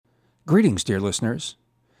Greetings, dear listeners.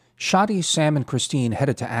 Shadi, Sam, and Christine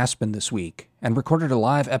headed to Aspen this week and recorded a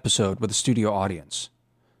live episode with a studio audience.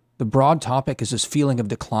 The broad topic is this feeling of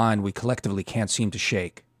decline we collectively can't seem to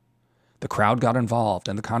shake. The crowd got involved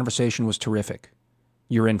and the conversation was terrific.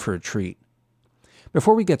 You're in for a treat.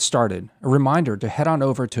 Before we get started, a reminder to head on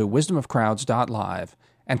over to wisdomofcrowds.live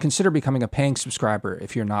and consider becoming a paying subscriber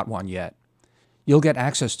if you're not one yet. You'll get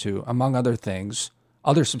access to, among other things,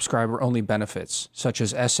 other subscriber-only benefits, such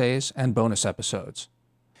as essays and bonus episodes.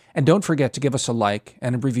 And don't forget to give us a like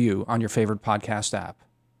and a review on your favorite podcast app.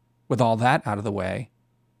 With all that out of the way,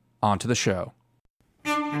 on to the show.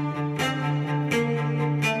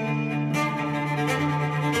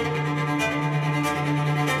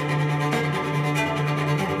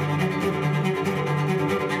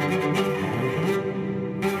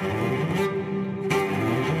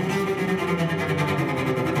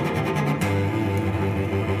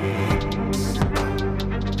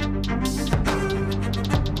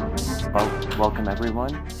 Welcome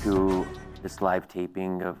everyone to this live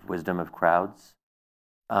taping of Wisdom of Crowds.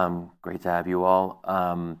 Great to have you all.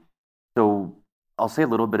 So I'll say a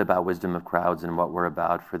little bit about Wisdom of Crowds and what we're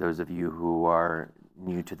about for those of you who are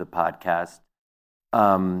new to the podcast.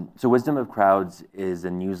 So Wisdom of Crowds is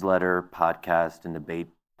a newsletter, podcast, and debate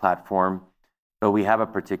platform, but we have a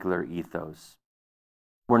particular ethos.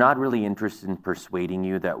 We're not really interested in persuading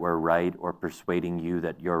you that we're right or persuading you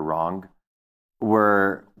that you're wrong.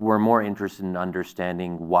 We're more interested in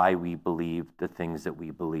understanding why we believe the things that we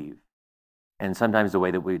believe. And sometimes the way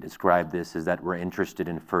that we describe this is that we're interested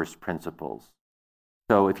in first principles.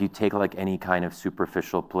 So if you take like any kind of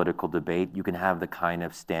superficial political debate, you can have the kind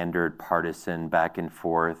of standard partisan back and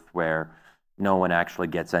forth where no one actually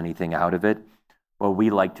gets anything out of it. What we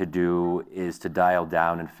like to do is to dial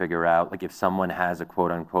down and figure out, like if someone has a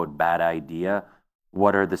quote unquote bad idea,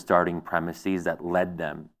 what are the starting premises that led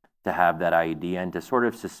them to have that idea, and to sort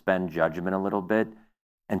of suspend judgment a little bit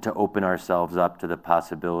and to open ourselves up to the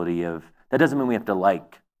possibility of, that doesn't mean we have to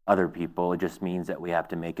like other people, it just means that we have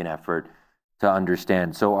to make an effort to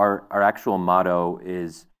understand. So our actual motto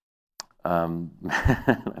is,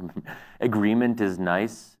 agreement is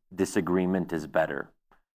nice, disagreement is better.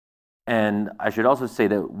 And I should also say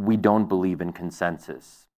that we don't believe in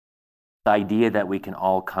consensus. The idea that we can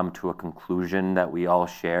all come to a conclusion that we all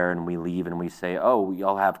share and we leave and we say, oh, we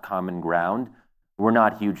all have common ground. We're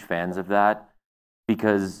not huge fans of that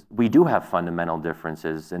because we do have fundamental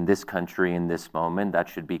differences in this country in this moment. That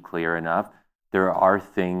should be clear enough. There are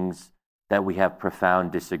things that we have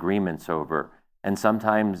profound disagreements over, and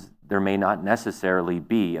sometimes there may not necessarily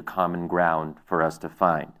be a common ground for us to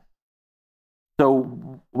find.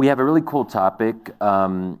 So we have a really cool topic,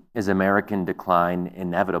 is American decline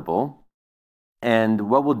inevitable? And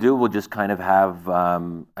what we'll do, we'll just kind of have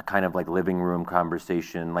a kind of like living room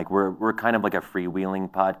conversation. Like we're kind of like a freewheeling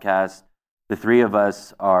podcast. The three of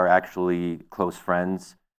us are actually close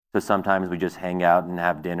friends. So sometimes we just hang out and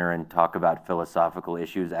have dinner and talk about philosophical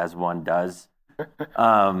issues as one does.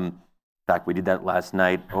 In fact, we did that last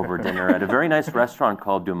night over dinner at a very nice restaurant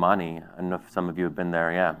called Dumani. I don't know if some of you have been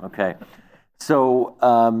there. Yeah, okay. So,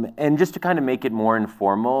 and just to kind of make it more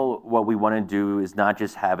informal, what we want to do is not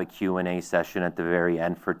just have a Q&A session at the very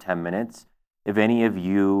end for 10 minutes. If any of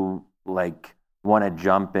you like want to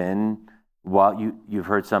jump in while you've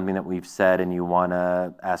heard something that we've said and you want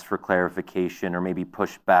to ask for clarification or maybe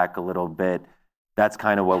push back a little bit, that's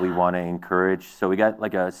kind of what we want to encourage. So we got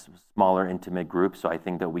like a smaller intimate group, so I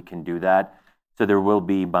think that we can do that. So there will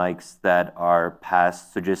be mics that are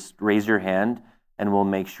passed, so just raise your hand and we'll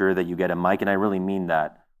make sure that you get a mic. And I really mean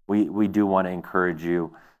that. We do want to encourage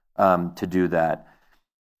you to do that.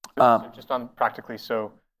 So just on practically,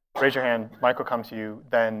 so raise your hand, mic will come to you,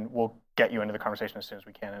 then we'll get you into the conversation as soon as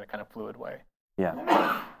we can in a kind of fluid way.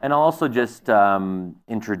 Yeah. And I'll also just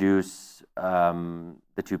introduce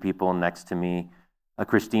the two people next to me.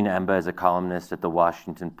 Christine Emba is a columnist at the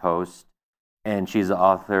Washington Post, and she's the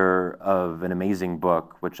author of an amazing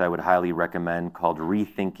book, which I would highly recommend, called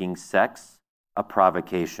Rethinking Sex, a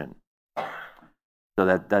Provocation. So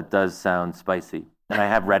that does sound spicy. And I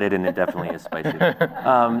have read it, and it definitely is spicy.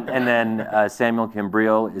 And then Samuel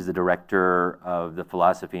Cambriel is the director of the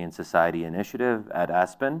Philosophy and Society Initiative at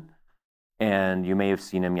Aspen. And you may have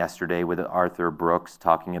seen him yesterday with Arthur Brooks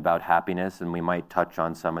talking about happiness, and we might touch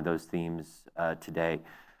on some of those themes today.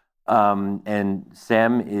 And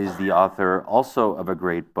Sam is the author also of a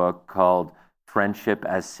great book called Friendship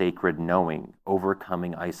as Sacred Knowing,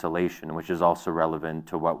 Overcoming Isolation, which is also relevant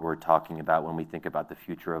to what we're talking about when we think about the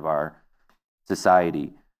future of our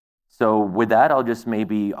society. So with that, I'll just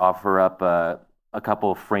maybe offer up a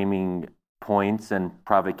couple of framing points and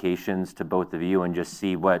provocations to both of you and just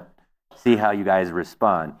see what see how you guys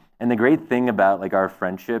respond. And the great thing about like our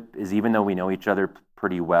friendship is even though we know each other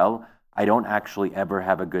pretty well, I don't actually ever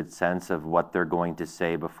have a good sense of what they're going to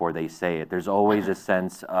say before they say it. There's always a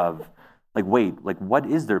sense of like, wait, like what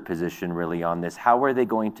is their position really on this? How are they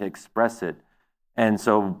going to express it? And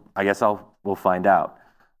so I guess we'll find out.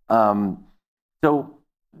 So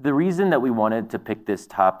the reason that we wanted to pick this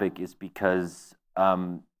topic is because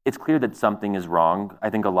it's clear that something is wrong. I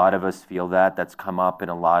think a lot of us feel that. That's come up in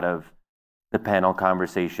a lot of the panel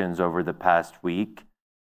conversations over the past week.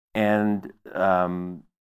 And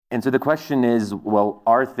so the question is, well,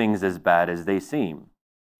 are things as bad as they seem?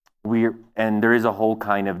 And there is a whole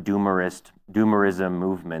kind of doomerism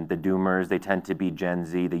movement. The doomers, they tend to be Gen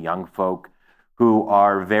Z, the young folk, who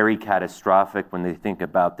are very catastrophic when they think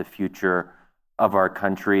about the future of our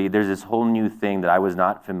country. There's this whole new thing that I was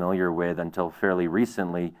not familiar with until fairly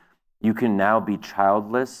recently. You can now be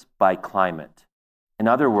childless by climate. In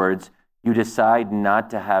other words, you decide not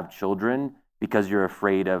to have children because you're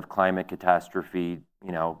afraid of climate catastrophe,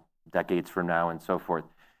 decades from now and so forth.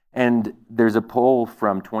 And there's a poll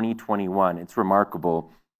from 2021. It's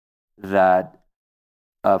remarkable that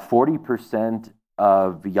 40%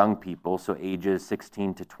 of young people, so ages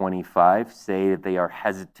 16 to 25, say that they are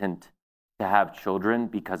hesitant to have children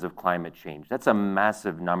because of climate change. That's a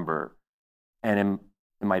massive number, and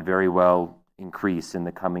it might very well increase in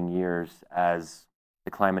the coming years as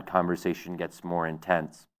the climate conversation gets more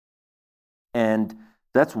intense. And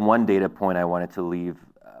that's one data point I wanted to leave.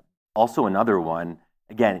 Also another one,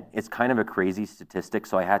 again, it's kind of a crazy statistic,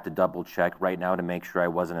 so I had to double check right now to make sure I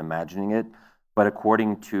wasn't imagining it. But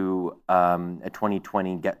according to a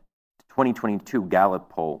 2022 Gallup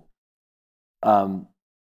poll,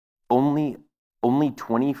 only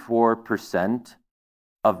 24%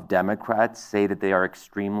 of Democrats say that they are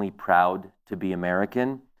extremely proud to be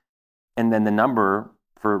American. And then the number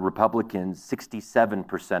for Republicans,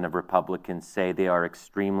 67% of Republicans say they are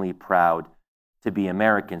extremely proud to be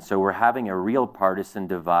American. So we're having a real partisan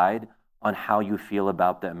divide on how you feel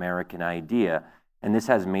about the American idea. And this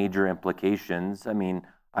has major implications. I mean,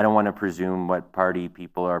 I don't want to presume what party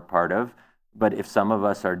people are part of, but if some of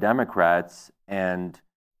us are Democrats and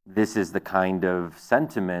this is the kind of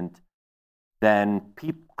sentiment, then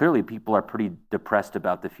clearly people are pretty depressed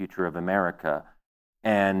about the future of America.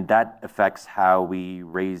 And that affects how we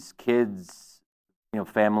raise kids,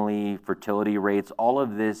 family, fertility rates. All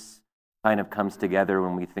of this kind of comes together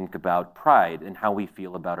when we think about pride and how we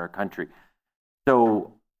feel about our country.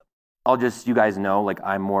 So you guys know, like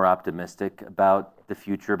I'm more optimistic about the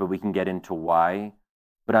future, but we can get into why.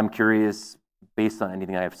 But I'm curious, based on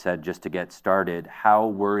anything I've said, just to get started, how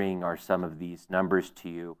worrying are some of these numbers to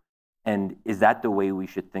you? And is that the way we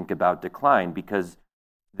should think about decline? Because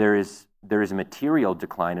there is a material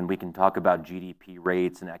decline, and we can talk about GDP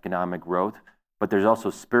rates and economic growth, but there's also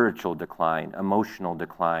spiritual decline, emotional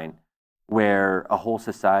decline, where a whole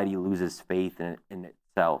society loses faith in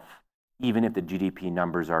itself, even if the GDP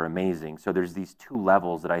numbers are amazing. So there's these two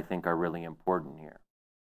levels that I think are really important here.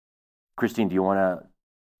 Christine, do you want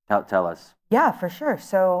to tell us? Yeah, for sure.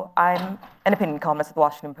 So I'm an opinion columnist at the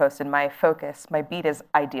Washington Post, and my beat is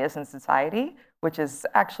ideas in society, which is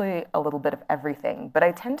actually a little bit of everything. But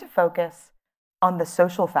I tend to focus on the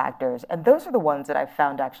social factors, and those are the ones that I've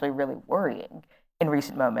found actually really worrying in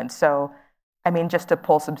recent moments. So, just to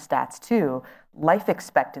pull some stats too, life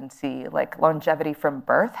expectancy, like longevity from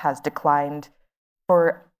birth, has declined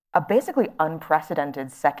for a basically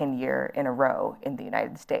unprecedented second year in a row in the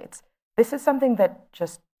United States. This is something that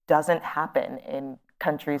just doesn't happen in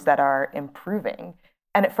countries that are improving.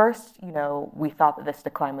 And at first, we thought that this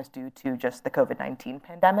decline was due to just the COVID-19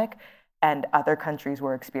 pandemic, and other countries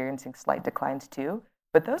were experiencing slight declines too.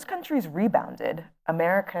 But those countries rebounded.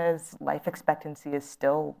 America's life expectancy is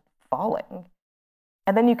still falling.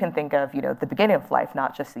 And then you can think of, the beginning of life,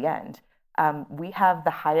 not just the end. We have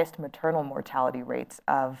the highest maternal mortality rates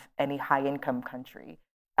of any high-income country.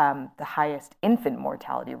 The highest infant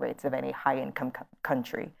mortality rates of any high-income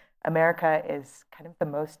country. America is kind of the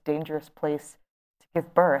most dangerous place to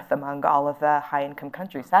give birth among all of the high-income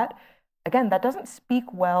countries. That doesn't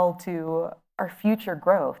speak well to our future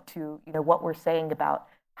growth, to what we're saying about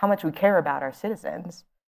how much we care about our citizens.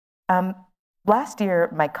 Last year,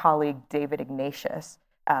 my colleague David Ignatius,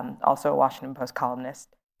 also a Washington Post columnist,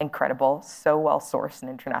 incredible, so well-sourced in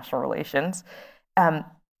international relations,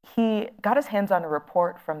 he got his hands on a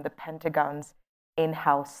report from the Pentagon's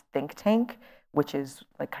in-house think tank, which is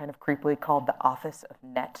like kind of creepily called the Office of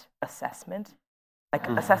Net Assessment. Like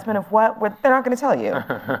assessment of what? They're not going to tell you.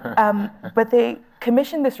 But they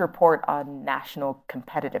commissioned this report on national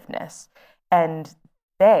competitiveness. And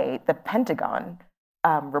the Pentagon,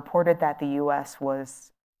 reported that the US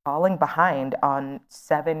was falling behind on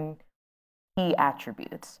 7 key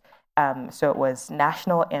attributes. So it was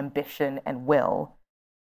national ambition and will,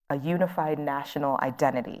 a unified national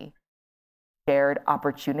identity, shared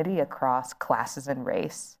opportunity across classes and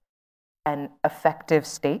race, an effective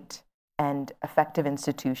state and effective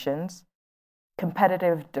institutions,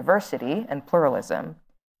 competitive diversity and pluralism,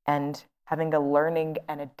 and having a learning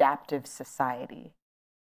and adaptive society.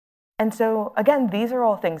 And so, again, these are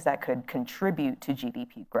all things that could contribute to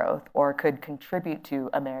GDP growth or could contribute to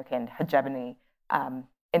American hegemony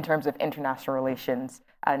in terms of international relations,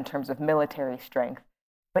 in terms of military strength.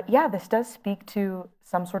 But yeah, this does speak to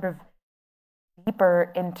some sort of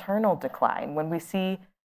deeper internal decline. When we see,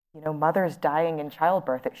 mothers dying in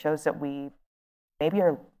childbirth, it shows that we maybe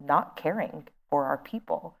are not caring for our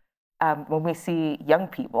people. When we see young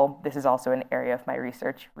people, this is also an area of my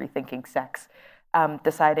research, rethinking sex,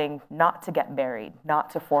 deciding not to get married, not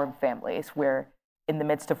to form families. We're in the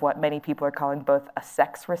midst of what many people are calling both a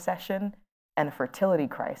sex recession and a fertility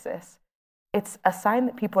crisis. It's a sign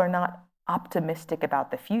that people are not optimistic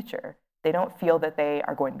about the future. They don't feel that they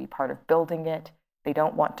are going to be part of building it. They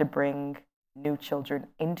don't want to bring new children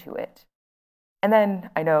into it. And then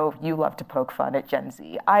I know you love to poke fun at Gen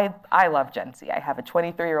Z. I love Gen Z. I have a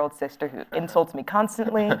 23-year-old sister who insults me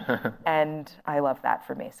constantly, and I love that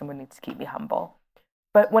for me. Someone needs to keep me humble.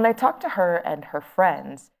 But when I talk to her and her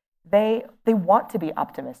friends, they want to be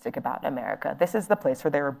optimistic about America. This is the place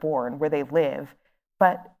where they were born, where they live,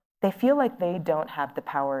 but they feel like they don't have the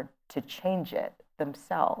power to change it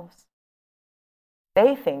themselves.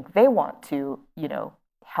 They think they want to,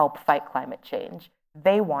 help fight climate change.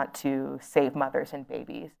 They want to save mothers and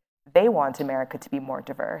babies. They want America to be more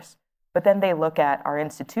diverse. But then they look at our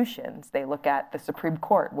institutions. They look at the Supreme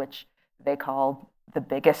Court, which they call the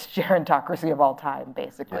biggest gerontocracy of all time,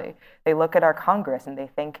 basically. Yeah. They look at our Congress and they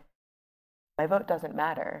think, my vote doesn't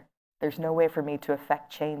matter. There's no way for me to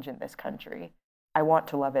affect change in this country. I want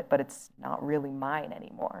to love it, but it's not really mine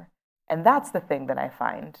anymore. And that's the thing that I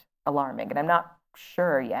find alarming. And I'm not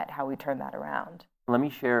sure yet how we turn that around. Let me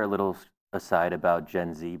share a little aside about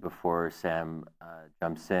Gen Z before Sam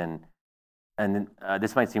jumps in. And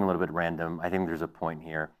this might seem a little bit random. I think there's a point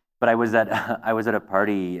here. But I was at a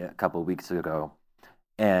party a couple of weeks ago,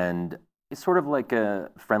 and it's sort of like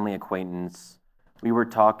a friendly acquaintance. We were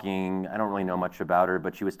talking, I don't really know much about her,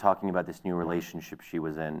 but she was talking about this new relationship she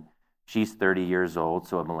was in. She's 30 years old,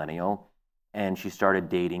 so a millennial, and she started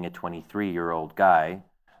dating a 23-year-old guy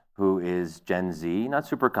who is Gen Z, not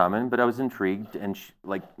super common, but I was intrigued. And she,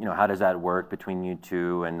 how does that work between you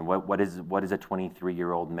two? And what is a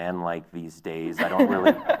 23-year-old man like these days? I don't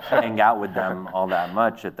really hang out with them all that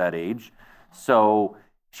much at that age. So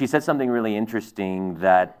she said something really interesting,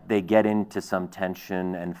 that they get into some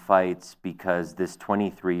tension and fights because this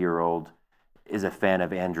 23-year-old is a fan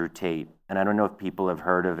of Andrew Tate. And I don't know if people have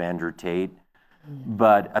heard of Andrew Tate,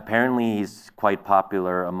 but apparently he's quite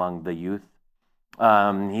popular among the youth.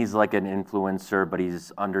 He's like an influencer, but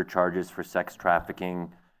he's under charges for sex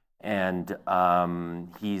trafficking. And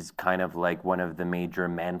he's kind of like one of the major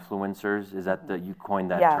manfluencers. Is that you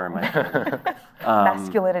coined that term? I think.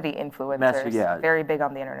 Masculinity influencers, very big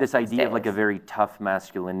on the internet. This idea of like a very tough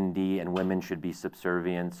masculinity and women should be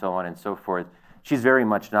subservient, so on and so forth. She's very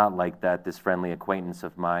much not like that, this friendly acquaintance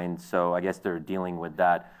of mine. So I guess they're dealing with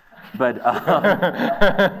that. But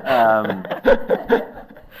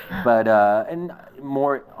and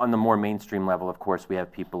more on the more mainstream level, of course, we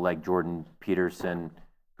have people like Jordan Peterson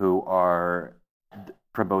who are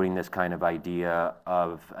promoting this kind of idea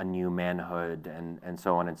of a new manhood and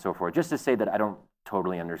so on and so forth. Just to say that I don't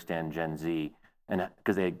totally understand Gen Z, and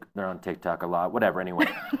because they're on TikTok a lot, whatever. Anyway,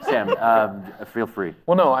 Sam, feel free.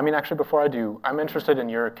 Well, no, I mean, actually, before I do, I'm interested in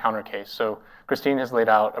your counter case. So Christine has laid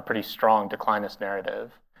out a pretty strong declinist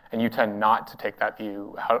narrative, and you tend not to take that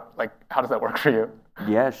view. How does that work for you?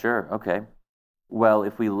 Yeah, sure. Okay. Well,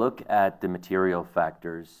 if we look at the material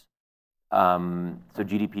factors, so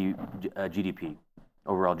GDP,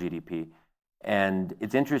 overall GDP, and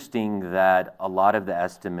it's interesting that a lot of the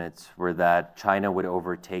estimates were that China would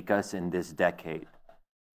overtake us in this decade.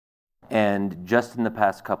 And just in the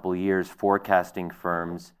past couple of years, forecasting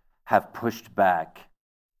firms have pushed back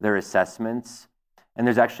their assessments. And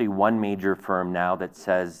there's actually one major firm now that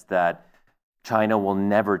says that China will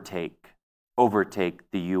never overtake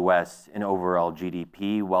the US in overall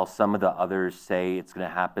GDP, while some of the others say it's going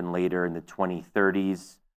to happen later in the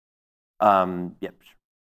 2030s.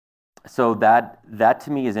 So that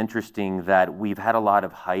to me is interesting, that we've had a lot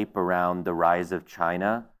of hype around the rise of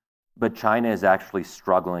China, but China is actually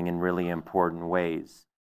struggling in really important ways.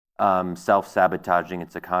 self-sabotaging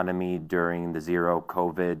its economy during the zero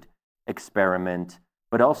COVID experiment,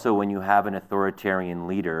 but also when you have an authoritarian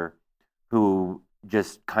leader who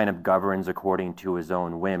just kind of governs according to his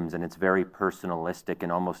own whims, and it's very personalistic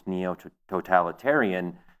and almost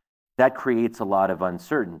neo-totalitarian, that creates a lot of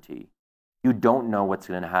uncertainty. You don't know what's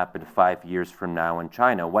going to happen 5 years from now in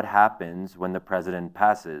China. What happens when the president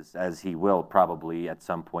passes, as he will probably at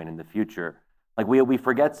some point in the future? Like we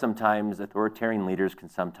forget sometimes authoritarian leaders can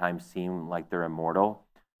sometimes seem like they're immortal.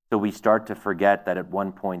 So we start to forget that at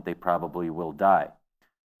one point they probably will die.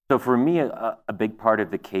 So for me, a big part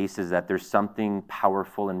of the case is that there's something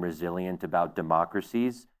powerful and resilient about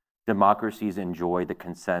democracies. Democracies enjoy the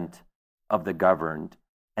consent of the governed,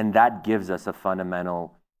 and that gives us a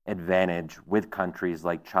fundamental advantage with countries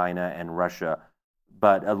like China and Russia.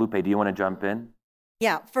 But Lupe, do you want to jump in?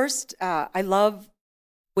 Yeah, first, I love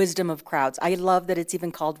wisdom of crowds. I love that it's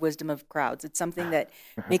even called wisdom of crowds. It's something that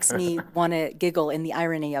makes me want to giggle in the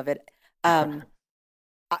irony of it.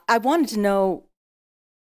 I wanted to know,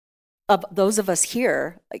 of those of us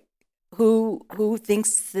here, like who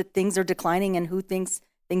thinks that things are declining and who thinks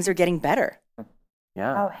things are getting better?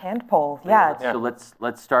 Yeah. Oh, hand polls. Yeah. So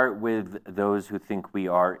let's start with those who think we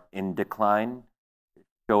are in decline.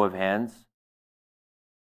 Show of hands.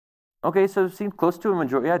 Okay, so it seems close to a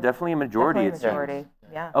majority. Yeah, definitely a majority. Definitely a majority.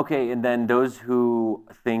 Yeah. Okay, and then those who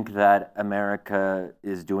think that America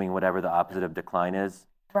is doing whatever the opposite of decline is.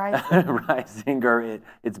 Rising. Rising, or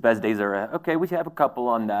its best days are ahead. Okay, we have a couple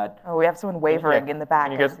on that. Oh, we have someone wavering in the back.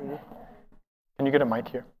 Can you get a mic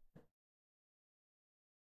here?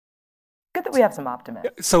 Good that we have some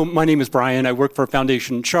optimism. So my name is Brian. I work for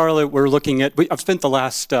Foundation Charlotte. We're looking at, I've spent the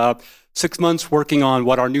last 6 months working on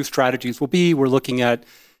what our new strategies will be. We're looking at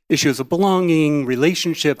issues of belonging,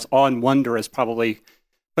 relationships, awe and wonder is probably,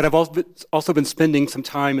 but I've also been spending some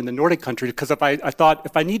time in the Nordic countries because I thought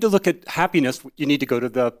if I need to look at happiness, you need to go to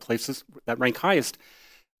the places that rank highest.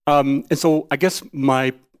 And so I guess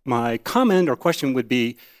my comment or question would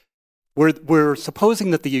be, we're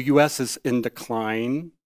supposing that the US is in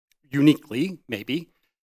decline, uniquely, maybe.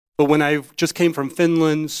 But when I just came from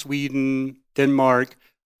Finland, Sweden, Denmark,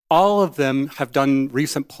 all of them have done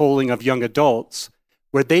recent polling of young adults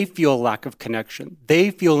where they feel a lack of connection.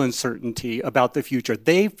 They feel uncertainty about the future.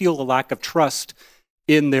 They feel a lack of trust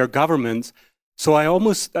in their governments. So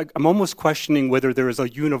I'm almost questioning whether there is a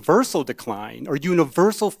universal decline or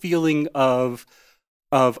universal feeling of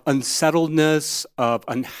unsettledness, of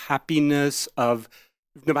unhappiness, of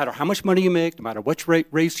no matter how much money you make, no matter which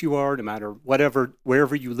race you are, no matter whatever,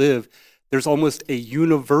 wherever you live, there's almost a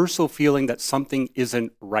universal feeling that something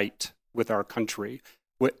isn't right with our country.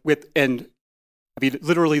 And I mean,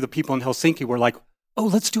 literally the people in Helsinki were like, oh,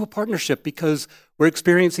 let's do a partnership because we're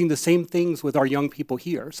experiencing the same things with our young people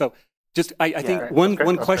here. So just, I think one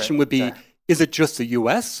question would be, is it just the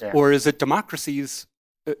US or is it democracies?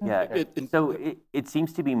 So it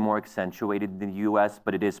seems to be more accentuated in the US,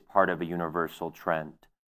 but it is part of a universal trend.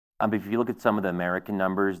 If you look at some of the American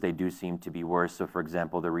numbers, they do seem to be worse. So for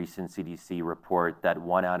example, the recent CDC report that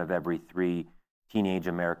 1 out of every 3 teenage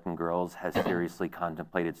American girls has seriously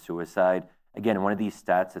contemplated suicide. Again, one of these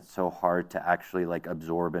stats that's so hard to actually like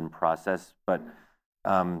absorb and process, but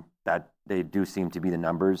that they do seem to be the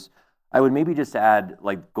numbers. I would maybe just add,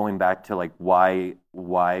 like going back to like why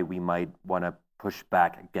we might want to push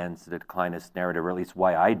back against the declinist narrative, or at least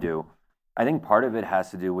why I do. I think part of it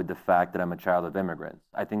has to do with the fact that I'm a child of immigrants.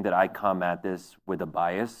 I think that I come at this with a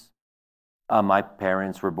bias. My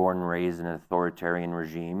parents were born and raised in an authoritarian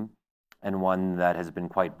regime, and one that has been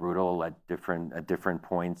quite brutal at different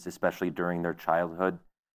points, especially during their childhood,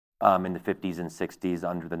 in the 50s and 60s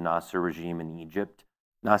under the Nasser regime in Egypt.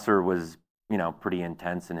 Nasser was, pretty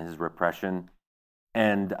intense in his repression,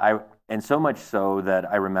 and so much so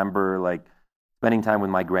that I remember like spending time with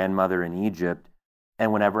my grandmother in Egypt,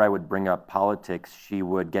 and whenever I would bring up politics, she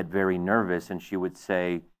would get very nervous, and she would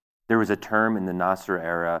say there was a term in the Nasser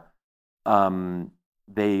era, behind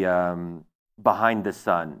the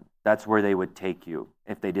sun. That's where they would take you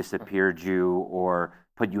if they disappeared you or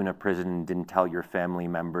put you in a prison and didn't tell your family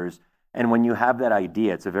members. And when you have that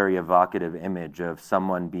idea, it's a very evocative image of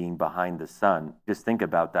someone being behind the sun. Just think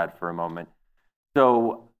about that for a moment.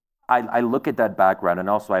 So I look at that background, and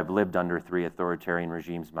also I've lived under 3 authoritarian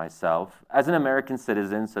regimes myself as an American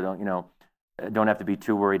citizen. So don't have to be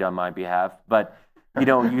too worried on my behalf. But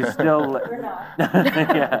you still,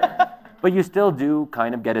 but you still do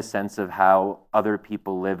kind of get a sense of how other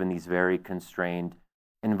people live in these very constrained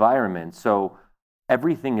environments. So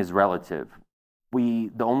everything is relative.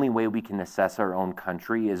 The only way we can assess our own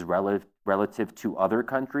country is relative to other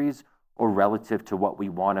countries or relative to what we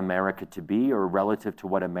want America to be, or relative to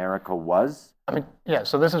what America was? I mean, yeah,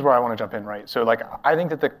 so this is where I want to jump in, right? So like, I think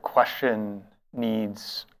that the question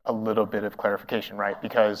needs a little bit of clarification, right?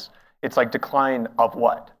 Because it's like decline of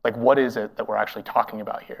what? Like, what is it that we're actually talking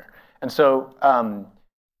about here? And so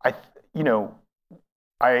I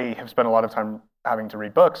have spent a lot of time having to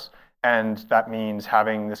read books, and that means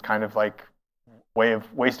having this kind of like way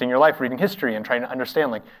of wasting your life reading history and trying to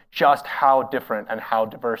understand like just how different and how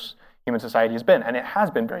diverse human society has been. And it has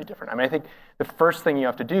been very different. I mean, I think the first thing you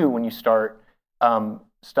have to do when you start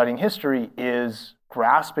studying history is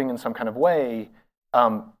grasping in some kind of way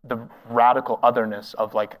the radical otherness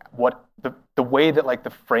of like what the way that like the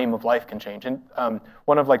frame of life can change. And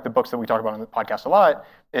one of like the books that we talk about on the podcast a lot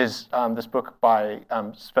is this book by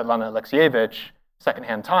Svetlana Alexievich,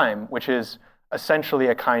 Secondhand Time, which is essentially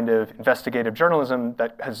a kind of investigative journalism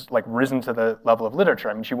that has like risen to the level of literature.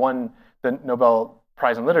 I mean, she won the Nobel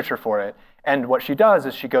Prize in Literature for it. And what she does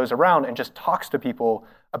is she goes around and just talks to people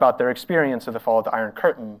about their experience of the fall of the Iron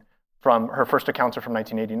Curtain. From her first accounts are from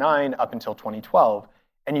 1989 up until 2012.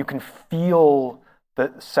 And you can feel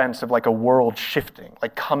the sense of like a world shifting,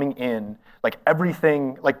 like coming in, like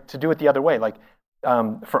everything, like to do it the other way. Like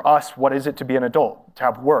for us, what is it to be an adult, to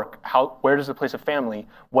have work? Where does the place of family?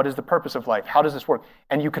 What is the purpose of life? How does this work?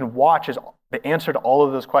 And you can watch as the answer to all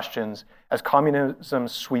of those questions as communism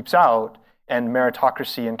sweeps out and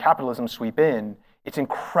meritocracy and capitalism sweep in. It's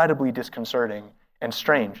incredibly disconcerting and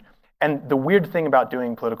strange. And the weird thing about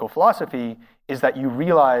doing political philosophy is that you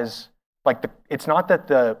realize, like, it's not that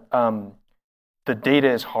the data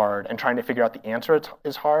is hard and trying to figure out the answer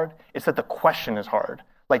is hard. It's that the question is hard.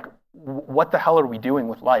 Like, what the hell are we doing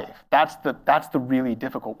with life? That's the really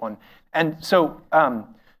difficult one. And so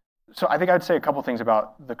I think I'd say a couple things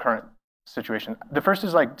about the current situation. The first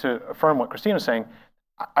is like to affirm what Christine was saying.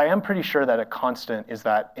 I am pretty sure that a constant is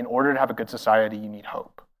that in order to have a good society, you need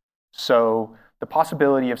hope. So the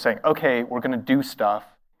possibility of saying, okay, we're going to do stuff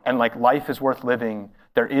and like life is worth living,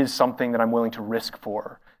 there is something that I'm willing to risk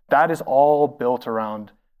for. That is all built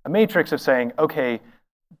around a matrix of saying, okay,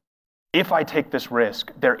 if I take this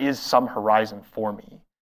risk, there is some horizon for me.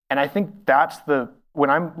 And I think when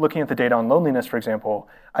I'm looking at the data on loneliness, for example,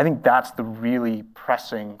 I think that's the really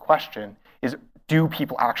pressing question is, do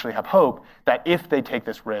people actually have hope that if they take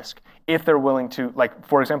this risk, if they're willing to, like,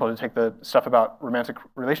 for example, to take the stuff about romantic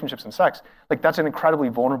relationships and sex, like that's an incredibly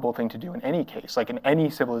vulnerable thing to do in any case, like in any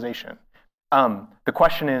civilization. The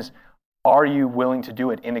question is, are you willing to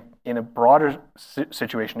do it in a broader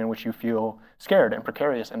situation in which you feel scared and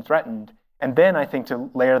precarious and threatened? And then I think to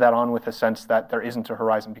layer that on with a sense that there isn't a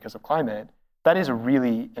horizon because of climate, that is a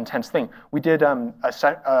really intense thing. We did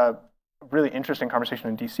a really interesting conversation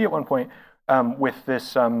in DC at one point with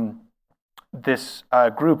this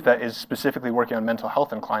group that is specifically working on mental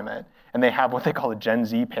health and climate, and they have what they call a Gen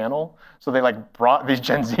Z panel. So they like brought these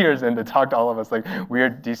Gen Zers in to talk to all of us like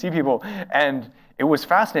weird DC people, and it was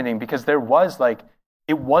fascinating because there was like,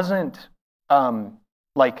 it wasn't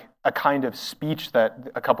like a kind of speech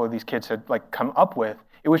that a couple of these kids had like come up with.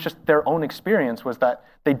 It was just their own experience was that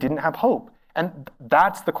they didn't have hope, and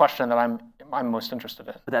that's the question that I'm most interested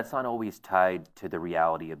in. But that's not always tied to the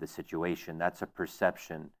reality of the situation. That's a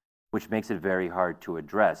perception, which makes it very hard to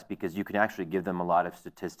address because you can actually give them a lot of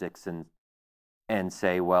statistics and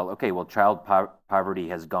say, well, okay, well, child poverty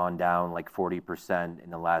has gone down like 40% in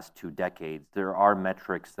the last 2 decades. There are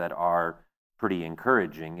metrics that are pretty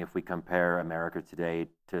encouraging if we compare America today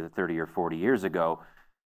to 30 or 40 years ago.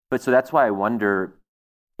 But so that's why I wonder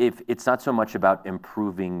if it's not so much about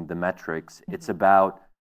improving the metrics, it's about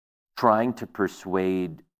trying to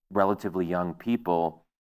persuade relatively young people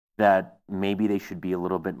that maybe they should be a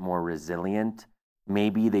little bit more resilient.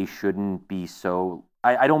 Maybe they shouldn't be so.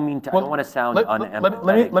 I don't mean to. Well, I don't want to sound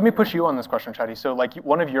unempathetic. Let me push you on this question, Shadi. So, like,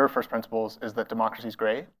 one of your first principles is that democracy is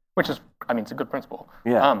great, which is, I mean, it's a good principle.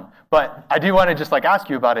 Yeah. But I do want to just like ask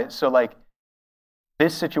you about it. So, like,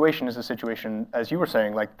 this situation is a situation, as you were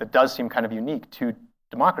saying, like that does seem kind of unique to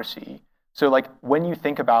democracy. So, like, when you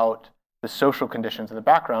think about the social conditions in the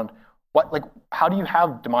background, how do you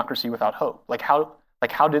have democracy without hope?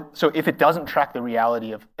 So if it doesn't track the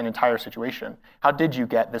reality of an entire situation, how did you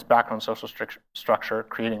get this background social structure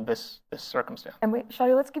creating this circumstance? And wait,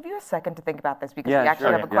 Shadi, let's give you a second to think about this because Yeah, we actually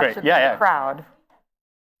sure. have a question from Yeah. the crowd.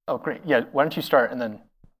 Oh, great. Yeah, why don't you start and then...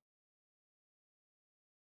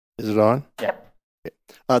 Is it on? Yeah.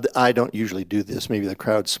 I don't usually do this. Maybe the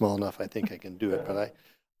crowd's small enough I think I can do it, but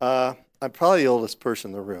I'm probably the oldest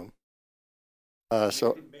person in the room.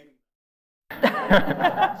 So...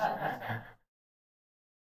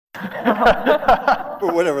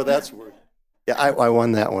 or whatever that's worth. Yeah, I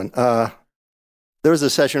won that one. There was a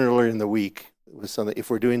session earlier in the week. It was something, if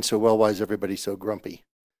we're doing so well, why is everybody so grumpy?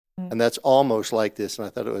 And that's almost like this. And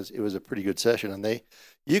I thought it was a pretty good session. And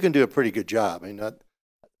you can do a pretty good job. I mean,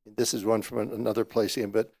 this is one from another place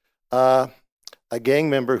again, but a gang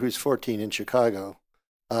member who's 14 in Chicago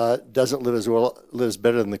doesn't lives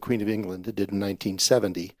better than the Queen of England did in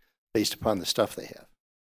 1970, based upon the stuff they have.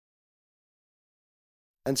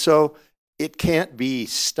 And so it can't be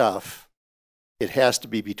stuff. It has to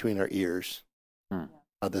be between our ears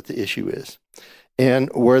that the issue is.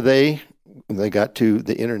 And where they got to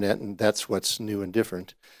the internet, and that's what's new and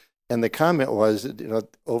different. And the comment was,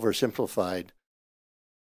 oversimplified,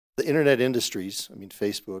 the internet industries, I mean,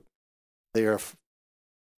 Facebook, they are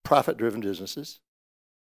profit-driven businesses.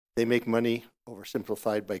 They make money,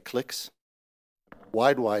 oversimplified, by clicks.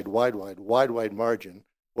 Wide margin.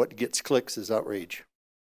 What gets clicks is outrage.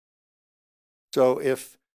 So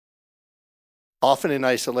if, often in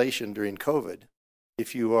isolation during COVID,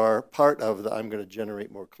 if you are part of the I'm going to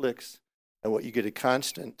generate more clicks, and what you get a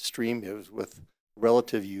constant stream is with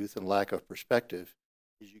relative youth and lack of perspective,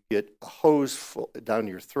 is you get a hose down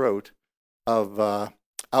your throat of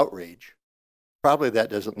outrage. Probably that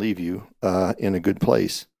doesn't leave you in a good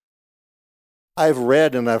place. I've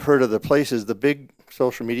read and I've heard of the places, the big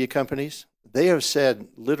social media companies, they have said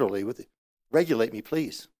literally, regulate me,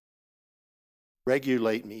 please.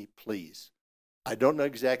 Regulate me, please. I don't know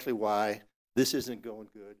exactly why. This isn't going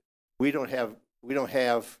good. We don't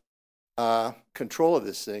have control of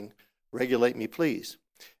this thing. Regulate me, please.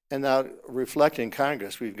 And now, reflecting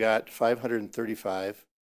Congress, we've got 535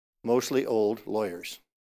 mostly old lawyers.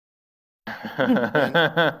 And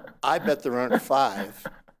I bet there aren't 5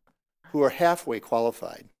 who are halfway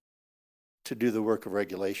qualified to do the work of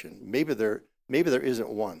regulation. Maybe there isn't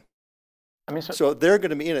one. I mean, so they're going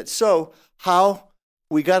to be in it. So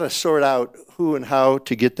we got to sort out who and how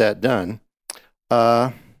to get that done.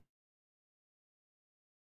 Yeah.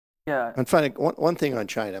 And finally, one thing on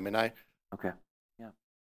China. I mean, Okay. Yeah.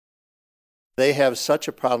 They have such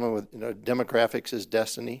a problem with demographics is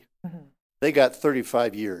destiny. Mm-hmm. They got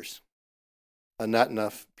 35 years, and not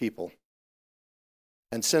enough people.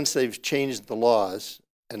 And since they've changed the laws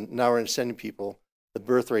and now are sending people, the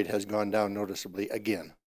birth rate has gone down noticeably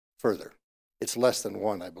again, further. It's less than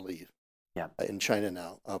 1, I believe, in China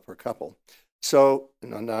now per couple. So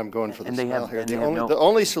now I'm going for the smile here. The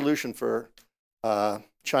only solution for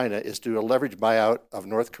China is to do a leveraged buyout of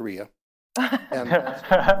North Korea, and that's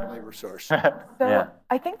a labor source. So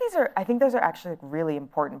I think those are actually really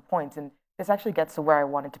important points, and this actually gets to where I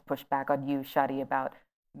wanted to push back on you, Shadi, about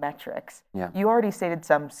metrics. Yeah. You already stated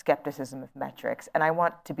some skepticism of metrics, and I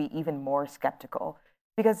want to be even more skeptical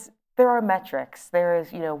because there are metrics. There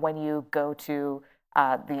is, when you go to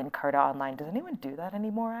the Encarta online. Does anyone do that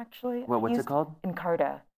anymore, actually? What's it called?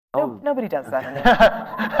 Encarta. Nobody does that anymore.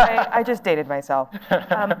 I just dated myself.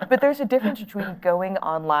 But there's a difference between going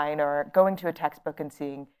online or going to a textbook and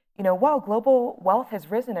seeing, wow, global wealth has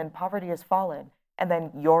risen and poverty has fallen, and then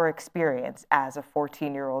your experience as a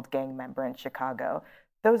 14-year-old gang member in Chicago.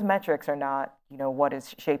 Those metrics are not, what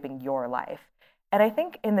is shaping your life. And I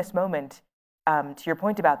think in this moment, to your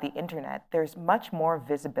point about the internet, there's much more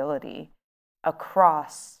visibility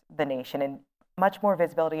across the nation and much more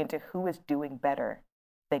visibility into who is doing better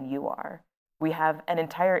than you are. We have an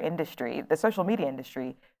entire industry, the social media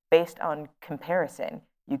industry, based on comparison.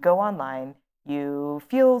 You go online, you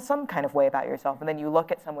feel some kind of way about yourself, and then you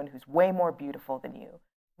look at someone who's way more beautiful than you,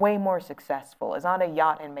 way more successful, is on a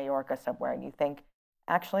yacht in Majorca somewhere, and you think,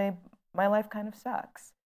 actually, my life kind of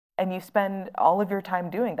sucks. And you spend all of your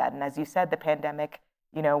time doing that. And as you said, the pandemic,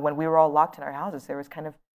 when we were all locked in our houses, there was kind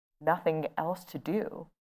of nothing else to do.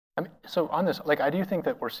 I mean, so on this, I do think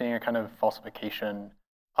that we're seeing a kind of falsification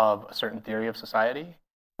of a certain theory of society,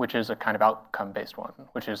 which is a kind of outcome-based one,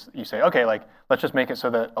 which is you say, okay, let's just make it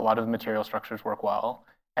so that a lot of the material structures work well,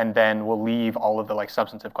 and then we'll leave all of the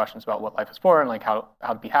substantive questions about what life is for and how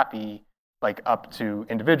to be happy, up to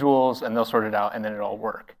individuals, and they'll sort it out, and then it'll all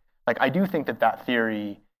work. I do think that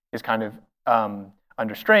theory is kind of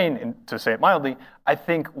under strain, and to say it mildly. I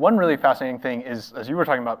think one really fascinating thing is, as you were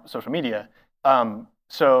talking about social media,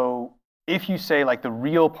 so if you say the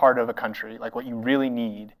real part of a country, what you really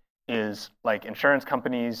need is insurance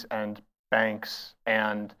companies and banks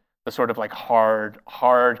and the sort of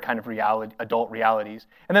hard kind of adult realities.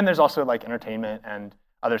 And then there's also entertainment and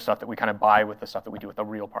other stuff that we kind of buy with the stuff that we do with the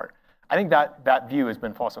real part. I think that view has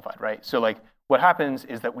been falsified, right? So what happens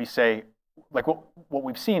is that we say, what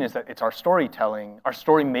we've seen is that it's our storytelling, our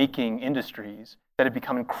story-making industries that have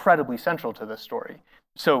become incredibly central to this story.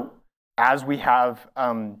 So as we have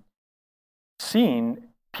seen,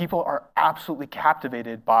 people are absolutely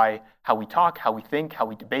captivated by how we talk, how we think, how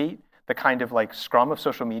we debate. The kind of like scrum of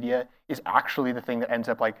social media is actually the thing that ends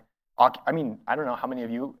up like, I mean, I don't know how many of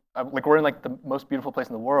you, like we're in like the most beautiful place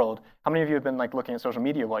in the world. How many of you have been like looking at social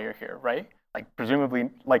media while you're here, right? Like presumably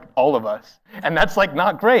like all of us. And that's like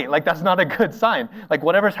not great. Like that's not a good sign. Like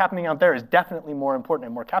whatever's happening out there is definitely more important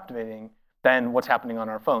and more captivating than what's happening on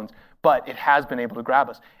our phones. But it has been able to grab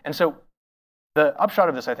us. And so the upshot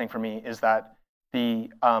of this, I think, for me, is that the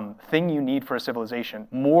thing you need for a civilization,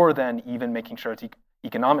 more than even making sure its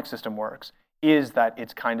economic system works, is that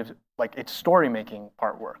it's kind of like its story-making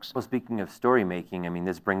part works. Well, speaking of story-making, I mean,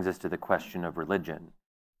 this brings us to the question of religion.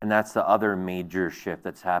 And that's the other major shift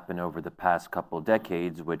that's happened over the past couple of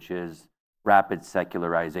decades, which is rapid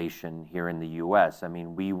secularization here in the US. I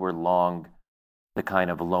mean, we were long the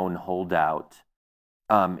kind of lone holdout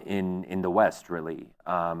in the West, really,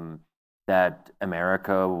 that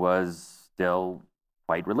America was still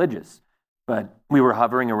quite religious. But we were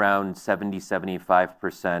hovering around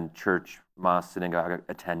 70-75% church, mosque, synagogue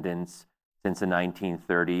attendance since the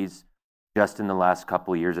 1930s. Just in the last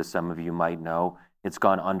couple of years, as some of you might know, it's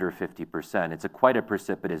gone under 50%. It's quite a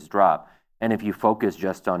precipitous drop. And if you focus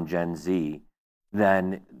just on Gen Z,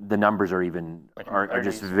 then the numbers are even are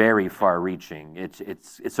just very far-reaching.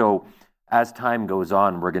 It's so as time goes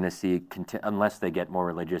on, we're going to see, unless they get more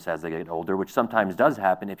religious as they get older, which sometimes does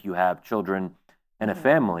happen if you have children and a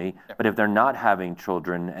family, but if they're not having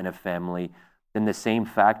children and a family, then the same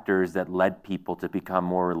factors that led people to become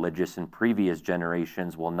more religious in previous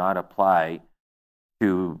generations will not apply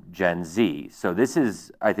to Gen Z. So this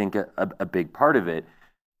is, I think, a big part of it.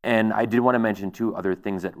 And I did want to mention two other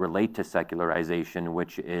things that relate to secularization,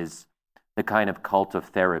 which is the kind of cult of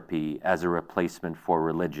therapy as a replacement for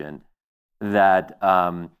religion. That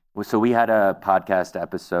so we had a podcast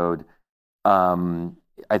episode,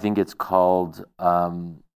 I think it's called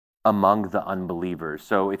Among the Unbelievers.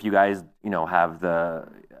 So if you guys, if you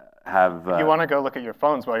want to go look at your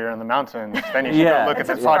phones while you're in the mountains, then you should go look at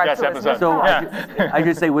this podcast episode. So I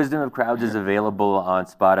just say Wisdom of Crowds is available on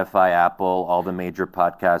Spotify, Apple, all the major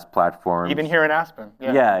podcast platforms. Even here in Aspen.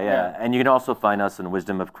 Yeah. And you can also find us on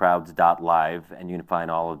wisdomofcrowds.live, and you can find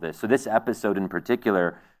all of this. So this episode in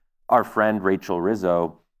particular, our friend Rachel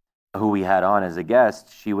Rizzo, who we had on as a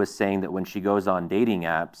guest, she was saying that when she goes on dating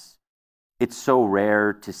apps, it's so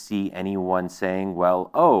rare to see anyone saying, well,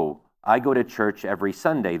 oh, I go to church every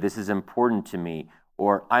Sunday. This is important to me.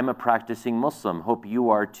 Or I'm a practicing Muslim. Hope you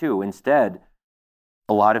are too. Instead,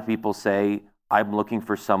 a lot of people say, I'm looking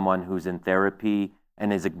for someone who's in therapy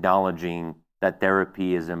and is acknowledging that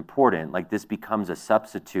therapy is important. Like this becomes a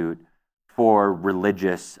substitute for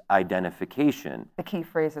religious identification. The key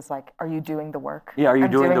phrase is like, are you doing the work? Yeah, are you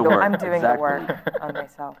doing the work? I'm doing Exactly. the work on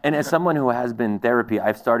myself. And as someone who has been in therapy,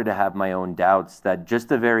 I've started to have my own doubts that just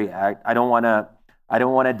the very act, I don't want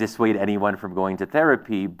to dissuade anyone from going to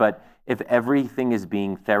therapy, but if everything is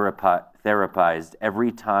being therapized,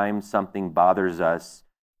 every time something bothers us,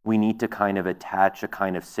 we need to kind of attach a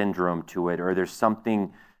kind of syndrome to it, or there's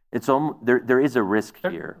something, there is a risk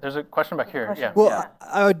here. There's a question back here. Yeah. Well,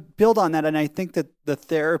 I would build on that, and I think that the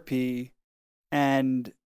therapy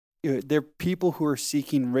and there are people who are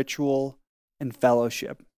seeking ritual and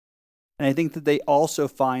fellowship. And I think that they also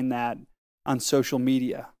find that on social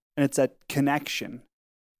media, and it's that connection.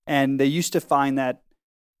 And they used to find that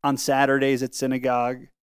on Saturdays at synagogue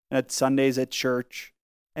and at Sundays at church.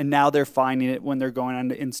 And now they're finding it when they're going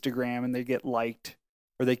onto Instagram and they get liked,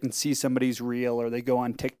 or they can see somebody's reel, or they go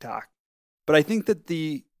on TikTok. But I think that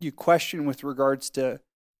you question with regards to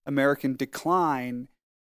American decline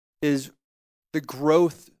is the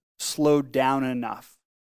growth slowed down enough,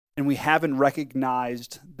 and we haven't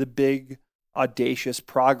recognized the big, audacious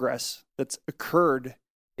progress that's occurred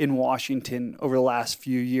in Washington over the last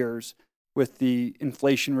few years with the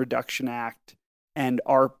Inflation Reduction Act and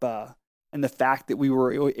ARPA, and the fact that we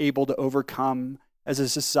were able to overcome as a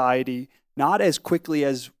society, not as quickly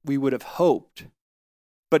as we would have hoped,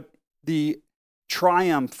 but the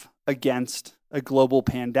triumph against a global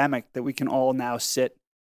pandemic, that we can all now sit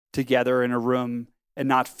together in a room and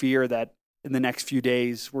not fear that in the next few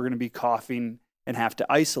days we're going to be coughing and have to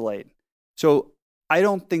isolate. So I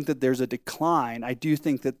don't think that there's a decline. I do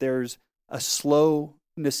think that there's a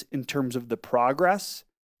slowness in terms of the progress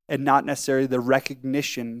and not necessarily the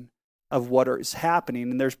recognition of what is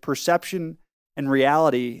happening. And there's perception and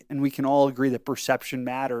reality, and we can all agree that perception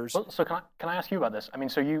matters. Well, so can I ask you about this? I mean,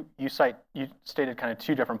 so you stated kind of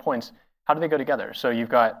two different points. How do they go together? So you've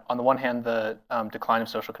got, on the one hand, the decline of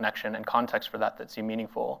social connection and context for that seem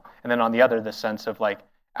meaningful. And then on the other, the sense of like,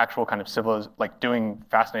 actual kind of like doing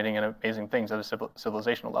fascinating and amazing things at a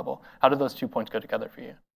civilizational level. How do those 2 points go together for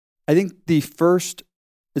you? I think the first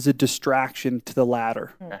is a distraction to the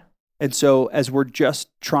latter. Okay. And so as we're just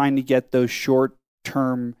trying to get those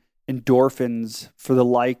short-term endorphins for the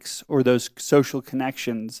likes or those social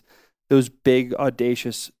connections, those big,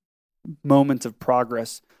 audacious moments of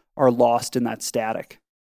progress are lost in that static.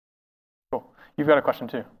 Cool. You've got a question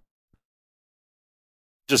too.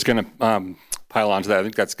 Just going to pile onto that. I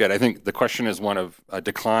think that's good. I think the question is one of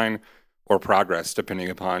decline or progress, depending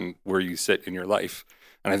upon where you sit in your life.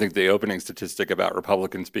 And I think the opening statistic about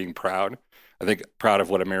Republicans being proud, I think proud of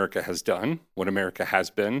what America has done, what America has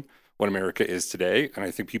been, what America is today. And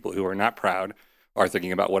I think people who are not proud are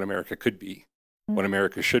thinking about what America could be, what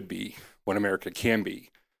America should be, what America can be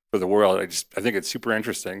for the world. I think it's super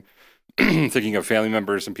interesting thinking of family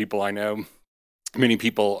members and people I know. Many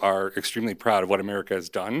people are extremely proud of what America has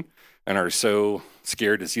done and are so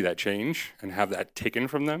scared to see that change and have that taken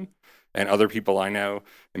from them. And other people I know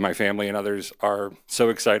in my family and others are so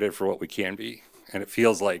excited for what we can be. And it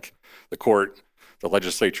feels like the court, the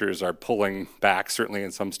legislatures are pulling back, certainly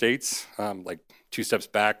in some states, like 2 steps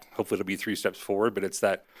back. Hopefully it'll be 3 steps forward, but it's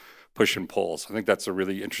that push and pull. So I think that's a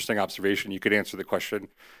really interesting observation. You could answer the question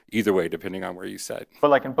either way, depending on where you sit.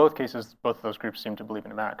 But like in both cases, both of those groups seem to believe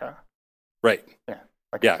in America. Right. Yeah.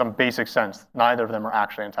 Like in some basic sense, neither of them are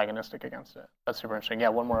actually antagonistic against it. That's super interesting. Yeah,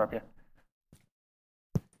 one more up here.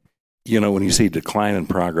 You know, when you say decline and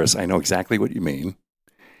progress, I know exactly what you mean.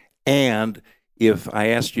 And if I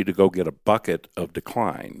asked you to go get a bucket of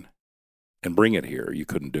decline and bring it here, you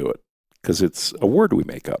couldn't do it because it's a word we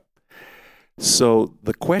make up. So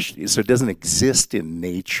the question is, so it doesn't exist in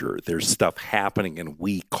nature. There's stuff happening and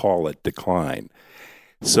we call it decline.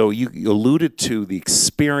 So you alluded to the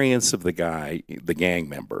experience of the guy, the gang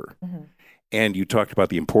member, and you talked about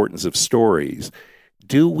the importance of stories.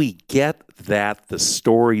 Do we get that the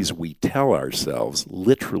stories we tell ourselves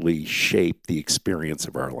literally shape the experience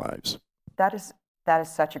of our lives? That is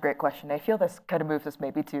such a great question. I feel this kind of moves us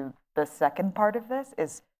maybe to the second part of this,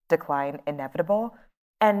 is decline inevitable?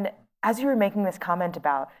 And as you were making this comment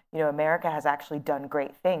about, America has actually done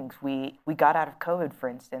great things. We got out of COVID, for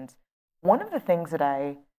instance. One of the things that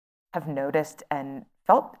I have noticed and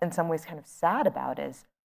felt in some ways kind of sad about is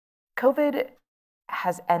COVID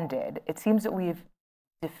has ended. It seems that we've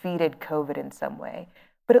defeated COVID in some way.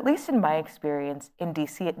 But at least in my experience in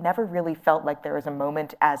DC, it never really felt like there was a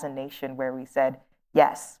moment as a nation where we said,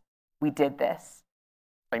 yes, we did this.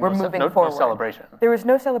 Like We're moving forward. No celebration. There was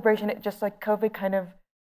no celebration. It just like COVID kind of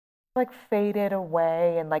like faded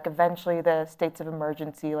away, and like eventually the states of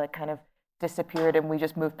emergency like kind of disappeared and we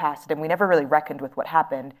just moved past it, and we never really reckoned with what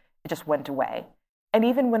happened. It just went away. And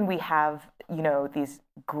even when we have, these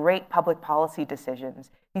great public policy decisions,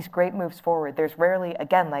 these great moves forward, there's rarely,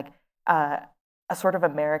 again, like a sort of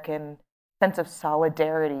American sense of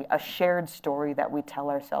solidarity, a shared story that we tell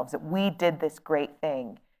ourselves that we did this great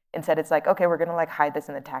thing. Instead, it's like, okay, we're going to like hide this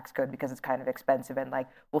in the tax code because it's kind of expensive, and like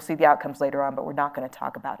we'll see the outcomes later on, but we're not going to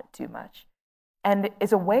talk about it too much. And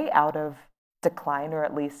is a way out of decline, or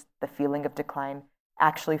at least the feeling of decline,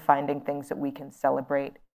 actually finding things that we can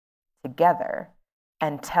celebrate together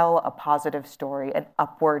and tell a positive story, an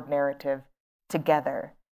upward narrative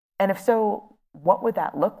together? And if so, what would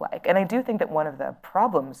that look like? And I do think that one of the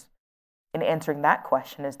problems in answering that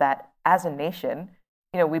question is that as a nation,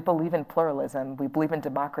 we believe in pluralism, we believe in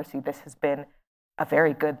democracy. This has been a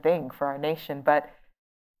very good thing for our nation. But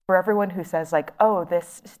for everyone who says like, oh,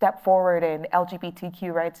 this step forward in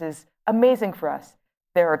LGBTQ rights is amazing for us,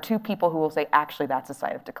 there are 2 people who will say, actually, that's a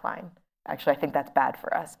sign of decline. Actually, I think that's bad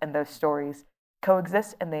for us. And those stories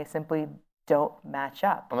coexist and they simply don't match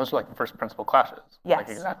up. Well, those are like first principle clashes. Yes. Like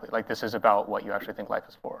exactly. Like this is about what you actually think life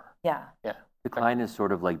is for. Yeah. Yeah. Decline is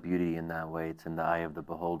sort of like beauty in that way. It's in the eye of the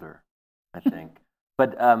beholder, I think.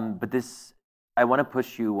 But this, I want to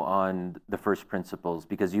push you on the first principles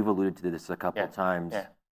because you've alluded to this a couple of times. Yeah.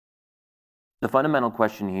 The fundamental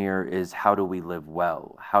question here is, how do we live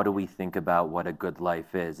well? How do we think about what a good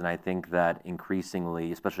life is? And I think that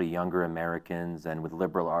increasingly, especially younger Americans and with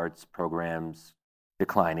liberal arts programs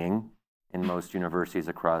declining in most universities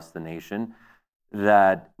across the nation,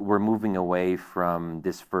 that we're moving away from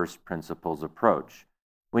this first principles approach.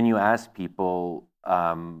 When you ask people,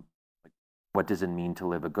 what does it mean to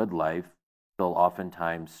live a good life? They'll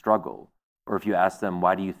oftentimes struggle. Or if you ask them,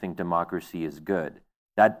 why do you think democracy is good?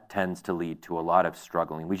 That tends to lead to a lot of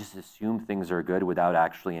struggling. We just assume things are good without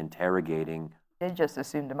actually interrogating. You did just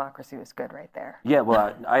assume democracy was good right there. Yeah,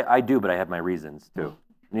 well, I do, but I have my reasons too.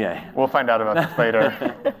 Yeah. We'll find out about this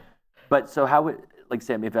later. But so how would, like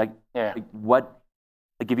Sam, if I, like, what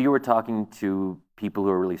like if you were talking to people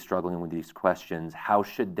who are really struggling with these questions, how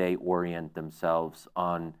should they orient themselves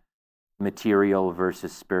on material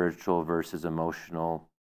versus spiritual versus emotional?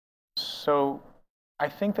 So I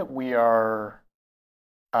think that we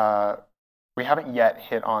haven't yet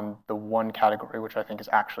hit on the one category which I think is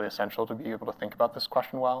actually essential to be able to think about this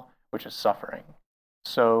question well, which is suffering.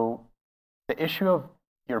 So the issue of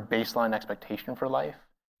your baseline expectation for life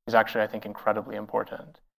is actually, I think, incredibly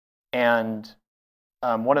important. And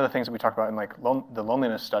one of the things that we talk about in like the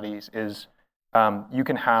loneliness studies is you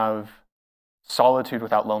can have solitude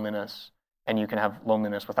without loneliness, and you can have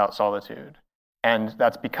loneliness without solitude. And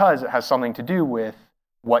that's because it has something to do with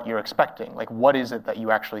what you're expecting. Like, what is it that you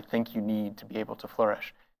actually think you need to be able to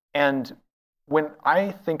flourish? And when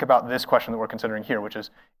I think about this question that we're considering here, which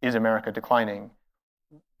is America declining?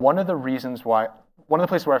 One of the places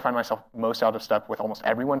where I find myself most out of step with almost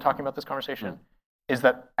everyone talking about this conversation is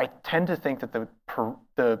that I tend to think that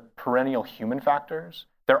the perennial human factors,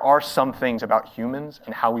 there are some things about humans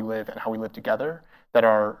and how we live together that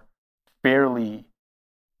are fairly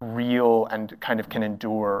real and kind of can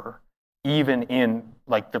endure, even in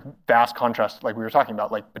like the vast contrast, like we were talking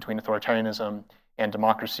about, like between authoritarianism and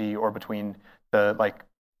democracy, or between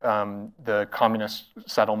the communist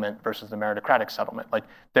settlement versus the meritocratic settlement. Like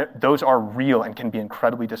those are real and can be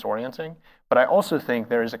incredibly disorienting. But I also think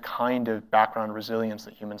there is a kind of background resilience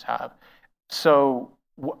that humans have. So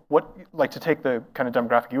what like, to take the kind of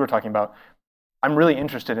demographic you were talking about, I'm really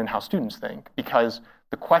interested in how students think, because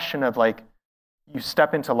the question of like, you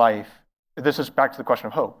step into life, this is back to the question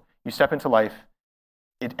of hope. You step into life,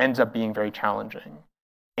 it ends up being very challenging.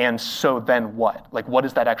 And so then what? Like, what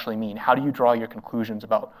does that actually mean? How do you draw your conclusions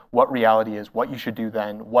about what reality is, what you should do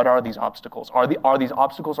then? What are these obstacles? Are these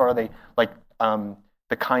obstacles, or are they like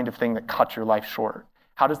the kind of thing that cuts your life short?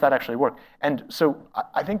 How does that actually work? And so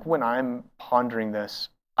I think when I'm pondering this,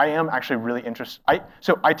 I am actually really interested.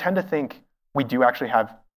 So I tend to think we do actually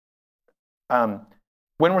have,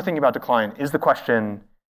 when we're thinking about decline, is the question,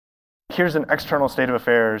 here's an external state of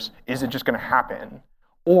affairs, is it just going to happen?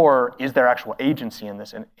 Or is there actual agency in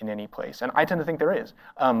this in any place? And I tend to think there is.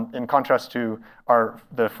 In contrast to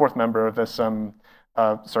the fourth member of this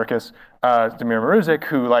circus, Damir Maruzic,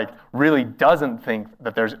 who like really doesn't think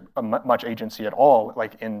that there's much agency at all,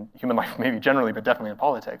 like in human life maybe generally, but definitely in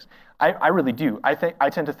politics. I really do. I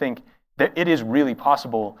tend to think that it is really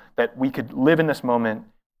possible that we could live in this moment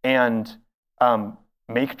and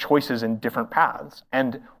make choices in different paths.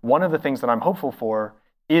 And one of the things that I'm hopeful for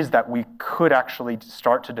is that we could actually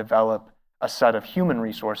start to develop a set of human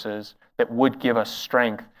resources that would give us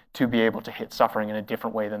strength to be able to hit suffering in a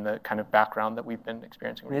different way than the kind of background that we've been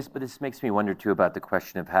experiencing. But this makes me wonder too about the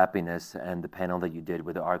question of happiness and the panel that you did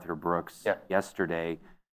with Arthur Brooks yesterday.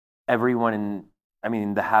 Everyone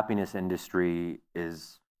the happiness industry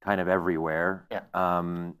is kind of everywhere. Yeah.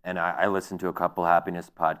 And I listened to a couple happiness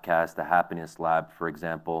podcasts, the Happiness Lab, for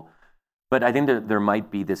example. But I think that there might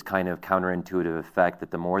be this kind of counterintuitive effect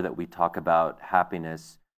that the more that we talk about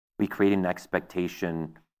happiness, we create an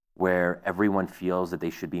expectation where everyone feels that they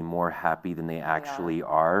should be more happy than they actually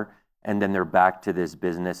are. And then they're back to this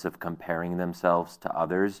business of comparing themselves to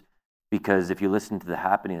others. Because if you listen to the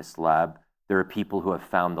Happiness Lab, there are people who have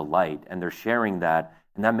found the light and they're sharing that.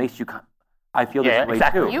 And that makes you, I feel this way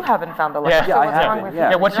exactly. too. You haven't found the light. Yeah, so I what's haven't. wrong with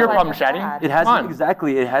Yeah. you? What's your problem, Shadi? It hasn't,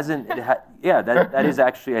 exactly. It hasn't, that is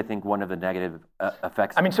actually, I think, one of the negative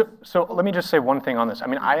effects. I mean, so let me just say one thing on this. I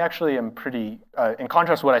mean, I actually am pretty, in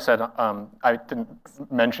contrast to what I said, I didn't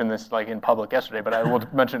mention this like in public yesterday, but I will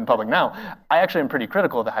mention it in public now. I actually am pretty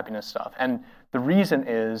critical of the happiness stuff. And the reason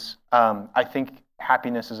is, I think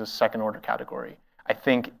happiness is a second order category. I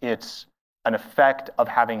think it's an effect of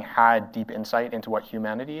having had deep insight into what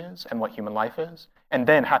humanity is and what human life is. And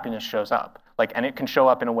then happiness shows up. And it can show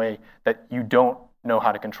up in a way that you don't know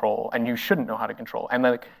how to control and you shouldn't know how to control. And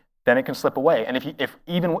then it can slip away. And if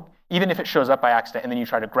even if it shows up by accident and then you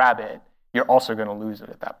try to grab it, you're also going to lose it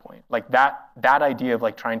at that point. Like that idea of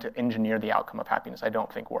like trying to engineer the outcome of happiness, I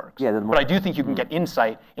don't think works. Yeah, but I do think you can get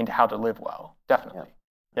insight into how to live well. Definitely.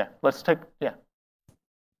 Yeah. Let's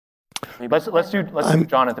do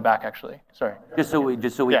John at the back, actually. Sorry. Just so we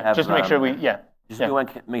have. Just to make sure we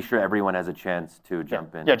want to make sure everyone has a chance to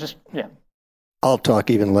jump in. I'll talk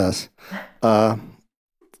even less. No.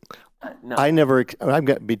 I've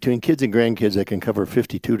got between kids and grandkids, I can cover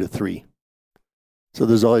 52 to 3. So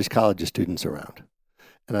there's always college students around.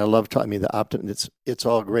 And I love talking the optimism. It's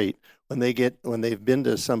all great. When they've been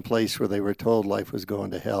to some place where they were told life was going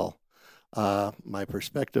to hell, my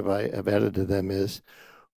perspective I've added to them is,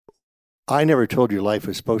 I never told you life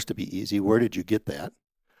was supposed to be easy. Where did you get that?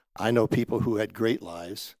 I know people who had great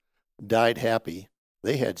lives, died happy,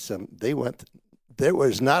 there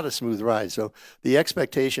was not a smooth ride. So the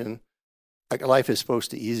expectation, like life is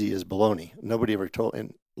supposed to easy, is baloney. Nobody ever told,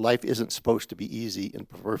 and life isn't supposed to be easy in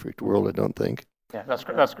a perfect world, I don't think. Yeah, that's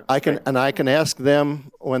great. I can ask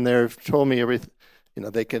them when they've told me everything,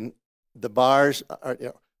 the bars are,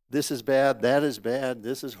 this is bad, that is bad,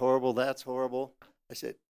 this is horrible, that's horrible. I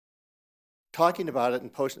said, talking about it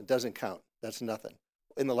and posting it doesn't count. That's nothing.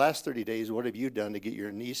 In the last 30 days, what have you done to get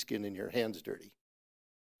your knee skin and your hands dirty?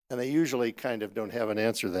 And they usually kind of don't have an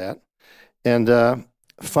answer to that. And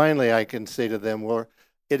finally, I can say to them, well,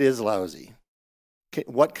 it is lousy.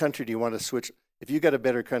 What country do you want to switch? If you got a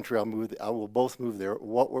better country, I will both move there.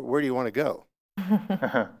 Where do you want to go?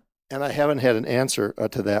 And I haven't had an answer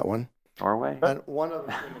to that one. Norway. And one of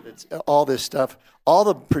the things that's all this stuff, all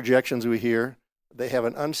the projections we hear, they have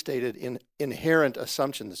an unstated inherent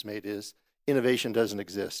assumption that's made is innovation doesn't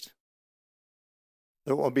exist.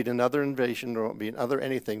 There won't be another innovation, there won't be another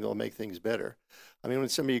anything that will make things better. I mean, when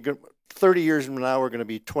somebody, 30 years from now, we're going to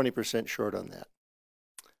be 20% short on that.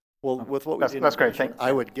 Well, with what we did, that's great.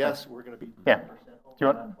 I would guess we're going to be. Yeah. Do you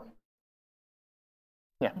want?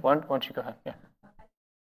 Yeah. Why don't you go ahead? Yeah.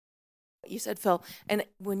 You said, Phil, and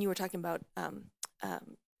when you were talking about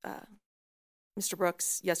Mr.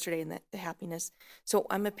 Brooks yesterday and the happiness. So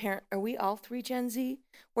I'm a parent. Are we all three Gen Z?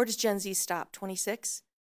 Where does Gen Z stop? 26?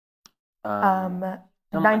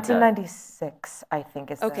 1996, I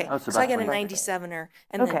think is okay. So I get a 97er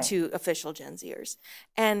and okay. then 2 official Gen Zers,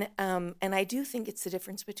 and I do think it's the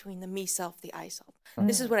difference between the me self, the I self.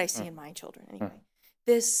 This is what I see in my children anyway.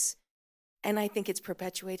 This, and I think it's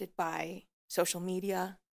perpetuated by social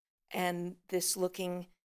media and this looking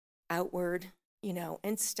outward.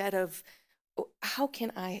 Instead of how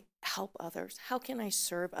can I help others? How can I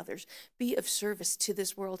serve others? Be of service to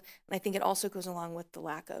this world. And I think it also goes along with the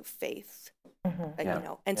lack of faith,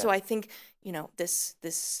 So I think, this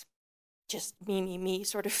just me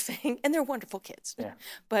sort of thing, and they're wonderful kids. Yeah.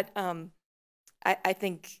 But I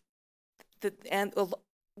think that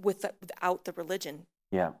without the religion,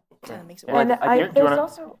 yeah, kind of makes it work. work. There's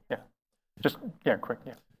also quick.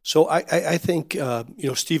 So I think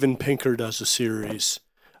Steven Pinker does a series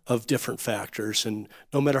of different factors, and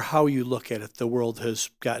no matter how you look at it, the world has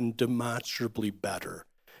gotten demonstrably better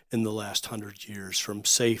in the last 100 years, from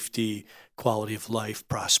safety, quality of life,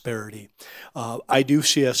 prosperity. I do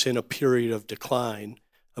see us in a period of decline.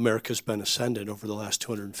 America's been ascendant over the last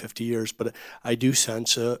 250 years, but I do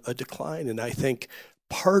sense a decline, and I think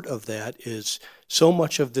part of that is so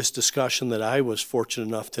much of this discussion that I was fortunate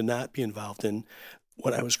enough to not be involved in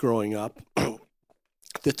when I was growing up,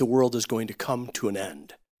 that the world is going to come to an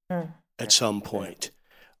end at some point.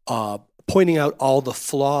 Pointing out all the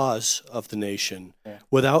flaws of the nation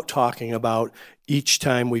without talking about each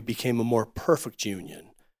time we became a more perfect union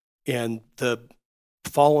and the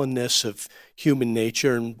fallenness of human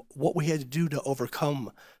nature and what we had to do to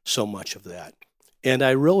overcome so much of that. And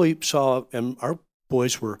I really saw, and our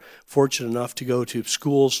boys were fortunate enough to go to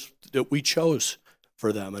schools that we chose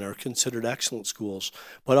for them and are considered excellent schools.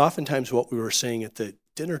 But oftentimes what we were saying at the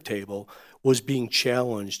dinner table was being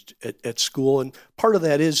challenged at school. And part of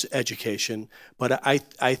that is education. But I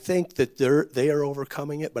think that they are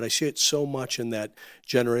overcoming it. But I see it so much in that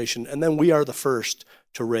generation. And then we are the first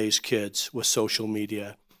to raise kids with social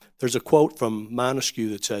media. There's a quote from Montesquieu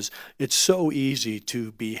that says, "It's so easy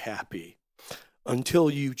to be happy until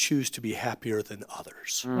you choose to be happier than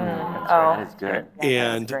others." That's good.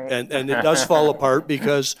 And it does fall apart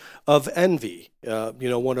because of envy,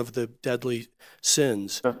 one of the deadly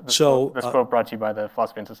sins. This quote brought to you by the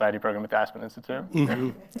Philosophy and Society program at the Aspen Institute. Mm-hmm.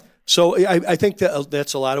 So I think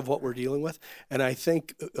that's a lot of what we're dealing with. And I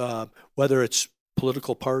think whether it's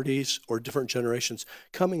political parties or different generations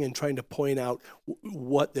coming and trying to point out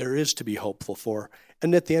what there is to be hopeful for.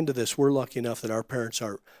 And at the end of this, we're lucky enough that our parents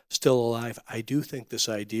are still alive. I do think this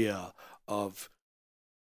idea of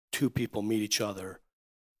 2 people meet each other,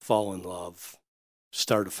 fall in love,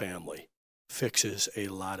 start a family, fixes a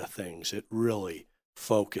lot of things. It really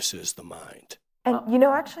focuses the mind. And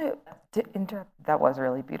actually, to interrupt, that was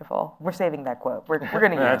really beautiful. We're saving that quote. We're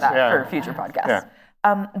going to use that for future podcasts. Yeah.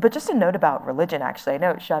 But just a note about religion, actually. I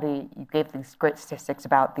know, Shadi, you gave these great statistics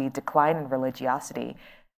about the decline in religiosity.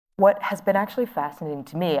 What has been actually fascinating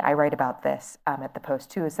to me, I write about this at the Post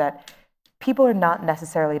too, is that people are not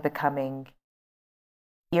necessarily becoming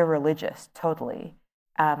irreligious totally.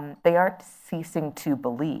 They aren't ceasing to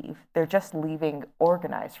believe. They're just leaving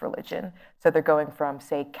organized religion. So they're going from,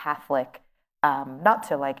 say, Catholic, not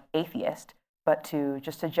to like atheist, but to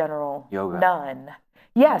just a general yoga. Nun.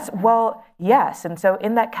 Yes, well, yes. And so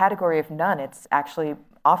in that category of none, it's actually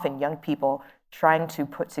often young people trying to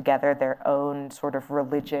put together their own sort of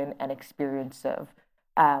religion and experience of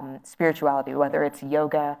spirituality, whether it's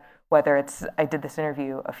yoga, whether it's, I did this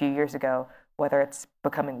interview a few years ago, whether it's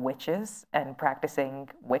becoming witches and practicing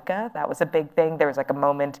Wicca. That was a big thing. There was like a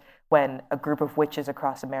moment when a group of witches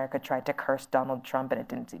across America tried to curse Donald Trump and it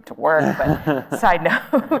didn't seem to work, but side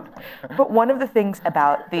note. But one of the things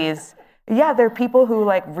about these, there are people who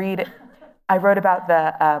like read, I wrote about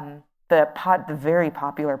the very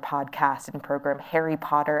popular podcast and program, Harry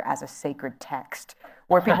Potter as a Sacred Text,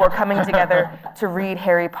 where people are coming together to read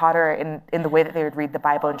Harry Potter in the way that they would read the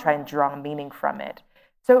Bible and try and draw meaning from it.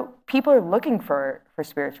 So people are looking for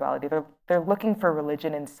spirituality. They're looking for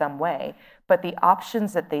religion in some way, but the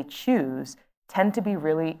options that they choose tend to be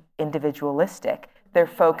really individualistic. They're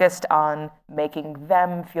focused on making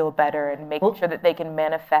them feel better and making sure that they can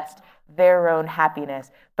manifest their own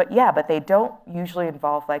happiness. But they don't usually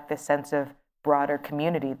involve like this sense of broader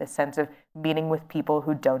community, the sense of meeting with people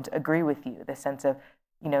who don't agree with you, the sense of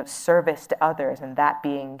service to others, and that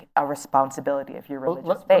being a responsibility of your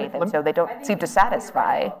religious faith. And so they don't seem to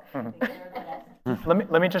satisfy.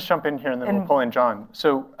 Let me just jump in here, and then we'll pull in John.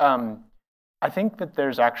 So I think that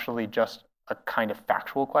there's actually just a kind of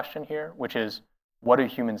factual question here, which is, what do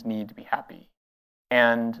humans need to be happy?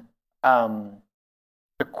 And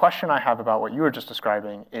the question I have about what you were just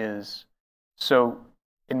describing is, so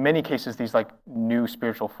in many cases, these like new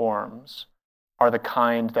spiritual forms are the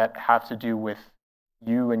kind that have to do with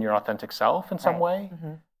you and your authentic self in some way,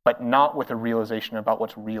 but not with a realization about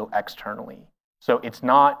what's real externally. So it's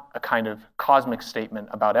not a kind of cosmic statement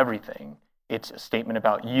about everything. It's a statement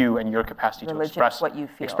about you and your capacity to express what you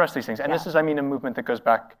feel. Express these things. And this is, a movement that goes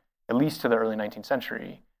back at least to the early 19th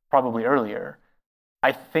century, probably earlier.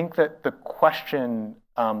 I think that the question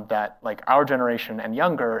that like our generation and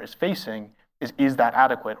younger is facing is that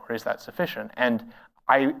adequate or is that sufficient? And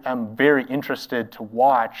I am very interested to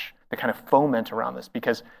watch the kind of foment around this,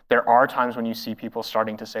 because there are times when you see people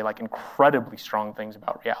starting to say like incredibly strong things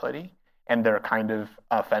about reality, and they're kind of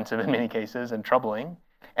offensive in many cases and troubling.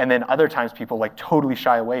 And then other times people like totally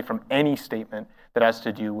shy away from any statement that has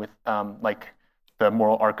to do with like the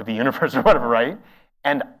moral arc of the universe or whatever, right?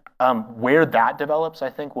 And where that develops, I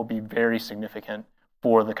think, will be very significant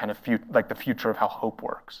for the kind of the future of how hope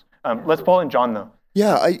works. Let's pull in John though.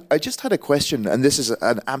 Yeah, I just had a question, and this is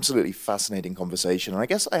an absolutely fascinating conversation. And I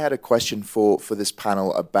guess I had a question for this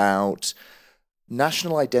panel about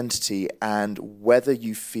national identity and whether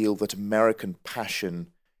you feel that American passion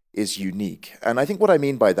is unique. And I think what I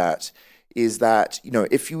mean by that is that,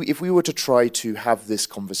 if we were to try to have this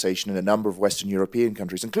conversation in a number of Western European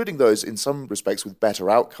countries, including those in some respects with better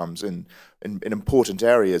outcomes in important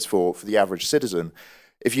areas for the average citizen,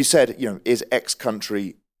 if you said, is X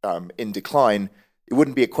country in decline, it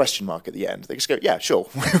wouldn't be a question mark at the end. They just go, yeah, sure,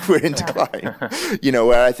 we're in decline.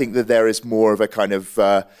 Where I think that there is more of a kind of,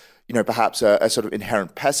 perhaps a sort of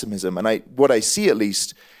inherent pessimism. And what I see, at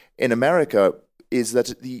least in America, is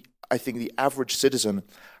that I think the average citizen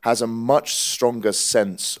has a much stronger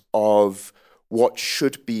sense of what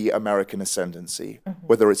should be American ascendancy,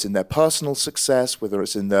 whether it's in their personal success, whether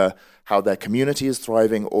it's in how their community is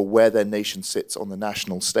thriving, or where their nation sits on the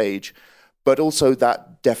national stage. But also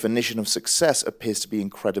that definition of success appears to be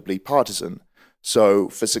incredibly partisan. So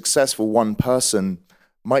for success for one person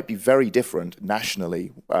might be very different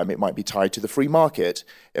nationally. It might be tied to the free market.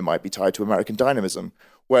 It might be tied to American dynamism.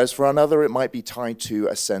 Whereas for another, it might be tied to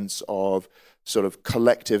a sense of sort of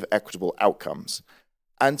collective equitable outcomes.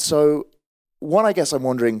 And so I guess I'm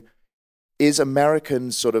wondering, is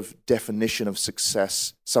American sort of definition of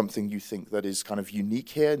success something you think that is kind of unique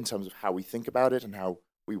here in terms of how we think about it and how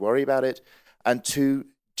we worry about it? And two,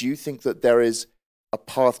 do you think that there is a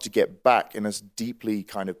path to get back in a deeply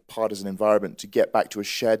kind of partisan environment to get back to a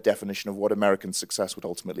shared definition of what American success would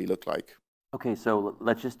ultimately look like? Okay, so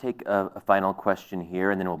let's just take a final question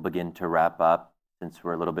here, and then we'll begin to wrap up since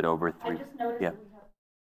we're a little bit over 3. I just noticed yeah.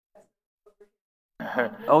 we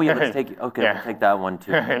have... Oh yeah, let's take. Okay, we'll take that one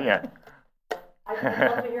too. Yeah.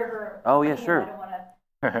 I'd love to hear her. Oh yeah, sure.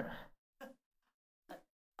 I don't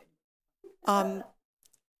wanna...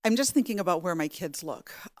 I'm just thinking about where my kids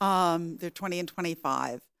look. They're 20 and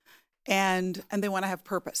 25, and they want to have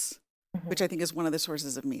purpose, which I think is one of the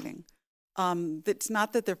sources of meaning. It's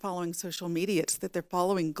not that they're following social media; it's that they're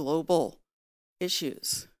following global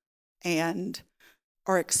issues, and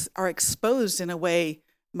are exposed in a way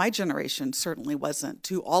my generation certainly wasn't,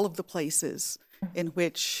 to all of the places in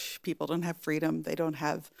which people don't have freedom, they don't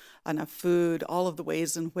have enough food, all of the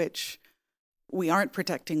ways in which we aren't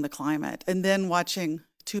protecting the climate, and then watching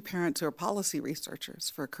 2 parents who are policy researchers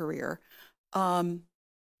for a career, and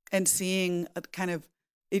seeing a kind of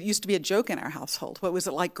it used to be a joke in our household. What was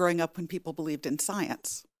it like growing up when people believed in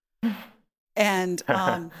science? And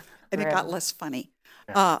it got less funny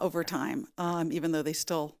over time, even though they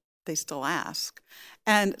still ask.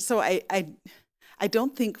 And so I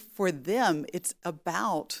don't think for them it's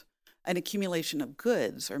about an accumulation of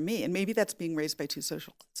goods or me, and maybe that's being raised by two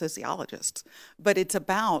sociologists, but it's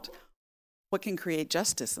about what can create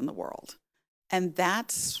justice in the world. And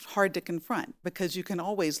that's hard to confront because you can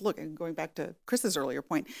always look, and going back to Chris's earlier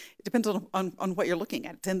point, it depends on what you're looking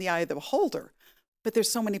at. It's in the eye of the beholder, but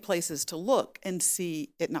there's so many places to look and see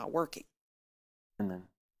it not working. And then,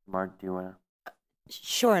 Mark, do you want to?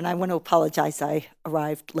 Sure, and I want to apologize. I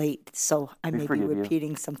arrived late, so I may be forgive you.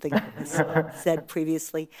 repeating something that was said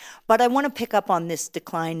previously. But I want to pick up on this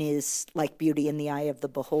decline is like beauty in the eye of the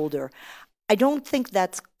beholder. I don't think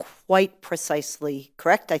that's quite precisely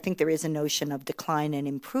correct. I think there is a notion of decline and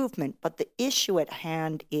improvement, but the issue at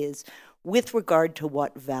hand is with regard to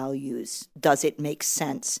what values does it make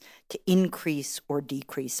sense to increase or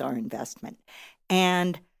decrease our investment?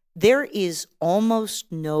 And there is almost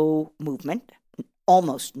no movement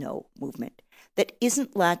that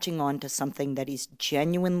isn't latching on to something that is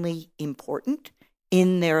genuinely important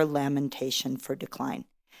in their lamentation for decline.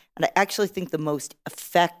 And I actually think the most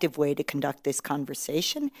effective way to conduct this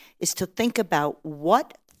conversation is to think about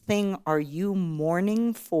what thing are you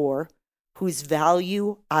mourning for whose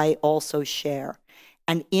value I also share,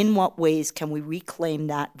 and in what ways can we reclaim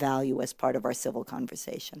that value as part of our civil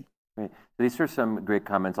conversation? Great. These are some great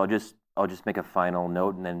comments. I'll just make a final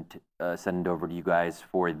note and then send it over to you guys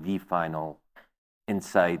for the final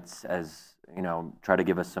insights. As you know, try to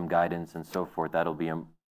give us some guidance and so forth. That'll be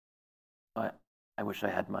I wish I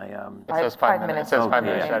had my. It says 5 minutes. It says 5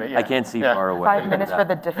 minutes. Yeah. I can't see far away. 5 minutes for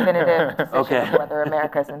the definitive decision of whether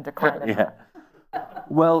America is in decline. Yeah.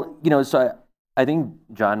 Well, so I think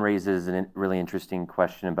John raises a really interesting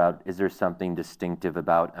question about, is there something distinctive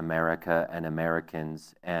about America and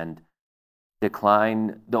Americans? And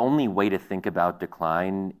decline, the only way to think about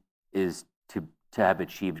decline is to have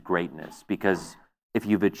achieved greatness. Because if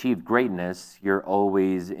you've achieved greatness, you're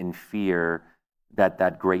always in fear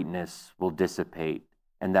that greatness will dissipate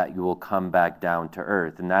and that you will come back down to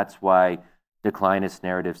earth. And that's why declinist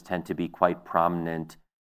narratives tend to be quite prominent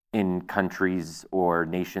in countries or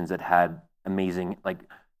nations that had amazing,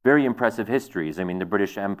 very impressive histories. I mean, the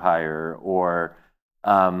British Empire or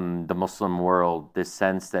the Muslim world, this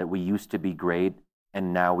sense that we used to be great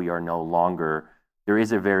and now we are no longer. There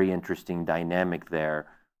is a very interesting dynamic there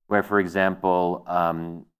where, for example,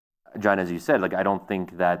 John, as you said, I don't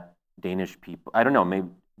think that Danish people, I don't know, maybe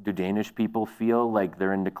do Danish people feel like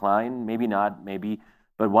they're in decline? Maybe not, maybe.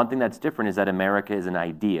 But one thing that's different is that America is an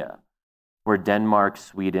idea, where Denmark,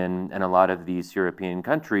 Sweden, and a lot of these European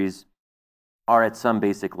countries are at some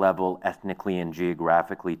basic level ethnically and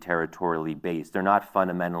geographically, territorially based. They're not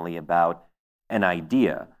fundamentally about an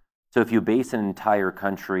idea. So if you base an entire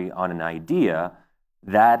country on an idea,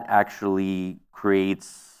 that actually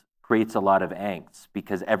creates a lot of angst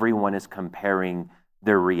because everyone is comparing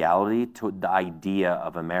their reality to the idea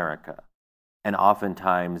of America. And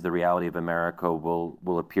oftentimes the reality of America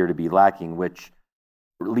will appear to be lacking, which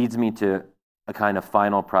leads me to a kind of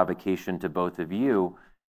final provocation to both of you.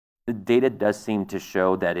 The data does seem to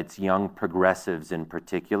show that it's young progressives in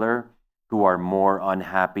particular who are more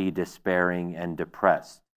unhappy, despairing, and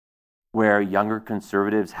depressed, where younger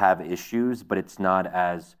conservatives have issues, but it's not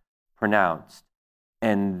as pronounced.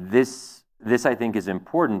 And this I think is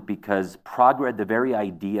important because progress, the very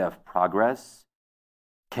idea of progress,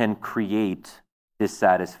 can create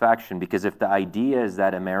dissatisfaction. Because if the idea is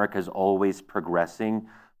that America is always progressing,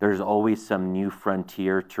 there's always some new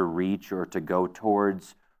frontier to reach or to go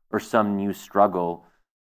towards, or some new struggle,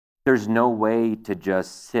 there's no way to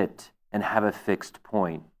just sit and have a fixed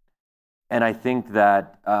point. And I think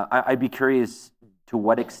that I'd be curious, to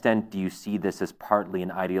what extent do you see this as partly an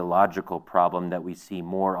ideological problem that we see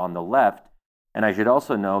more on the left? And I should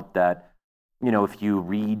also note that, if you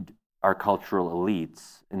read our cultural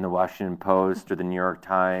elites in the Washington Post or the New York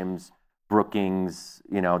Times, Brookings,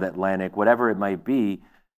 the Atlantic, whatever it might be,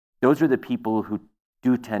 those are the people who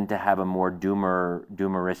do tend to have a more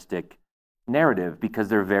doomeristic narrative because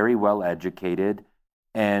they're very well educated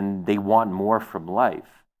and they want more from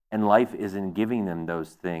life. And life isn't giving them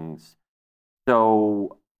those things.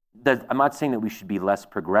 So I'm not saying that we should be less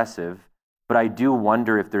progressive, but I do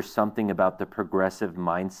wonder if there's something about the progressive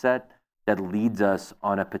mindset that leads us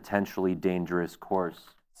on a potentially dangerous course.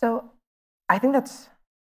 So I think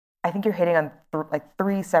you're hitting on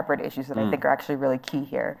three separate issues that I think are actually really key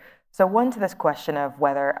here. So one, to this question of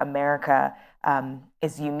whether America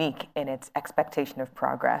is unique in its expectation of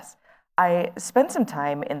progress. I spent some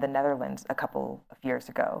time in the Netherlands a couple of years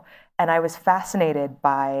ago, and I was fascinated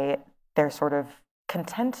by their sort of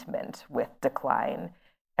contentment with decline.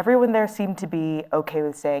 Everyone there seemed to be okay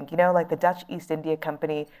with saying, you know, like the Dutch East India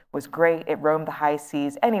Company was great, it roamed the high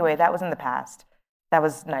seas. Anyway, that was in the past. That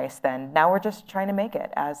was nice then. Now we're just trying to make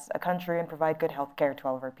it as a country and provide good health care to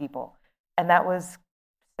all of our people. And that was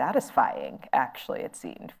satisfying, actually, it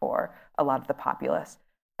seemed, for a lot of the populace.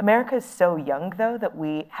 America is so young, though, that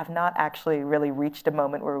we have not actually really reached a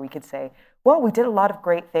moment where we could say, well, we did a lot of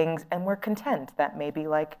great things and we're content that maybe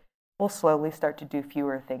like we'll slowly start to do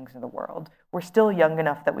fewer things in the world. We're still young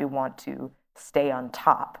enough that we want to stay on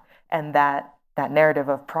top. And that narrative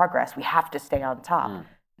of progress, we have to stay on top,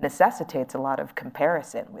 necessitates a lot of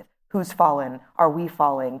comparison with who's fallen, are we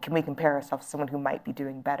falling, can we compare ourselves to someone who might be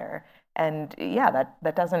doing better? And yeah,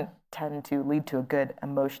 that doesn't tend to lead to a good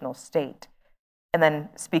emotional state. And then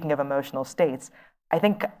speaking of emotional states, I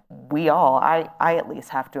think we all, I at least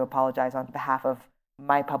have to apologize on behalf of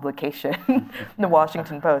my publication, the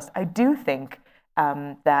Washington Post. I do think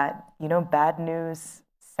that, you know, bad news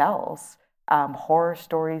sells. Horror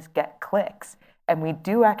stories get clicks. And we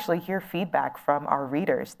do actually hear feedback from our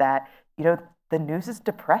readers that, you know, the news is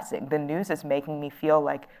depressing. The news is making me feel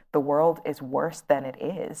like the world is worse than it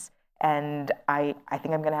is. And I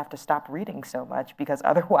think I'm going to have to stop reading so much because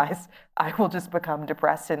otherwise I will just become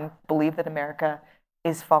depressed and believe that America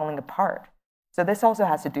is falling apart. So this also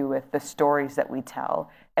has to do with the stories that we tell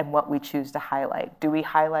and what we choose to highlight. Do we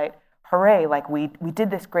highlight, hooray, like we did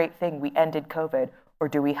this great thing, we ended COVID, or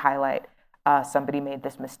do we highlight somebody made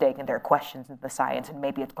this mistake and there are questions in the science and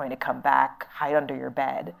maybe it's going to come back, hide under your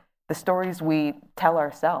bed? The stories we tell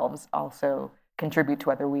ourselves also contribute to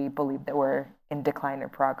whether we believe that we're in decline or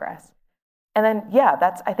progress. And then, yeah,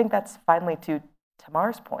 I think that's finally to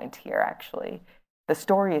Tamar's point here, actually. The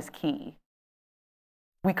story is key.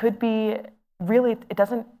 We could be, really, it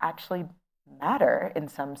doesn't actually matter in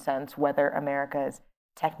some sense whether America is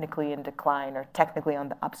technically in decline or technically on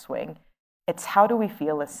the upswing. It's how do we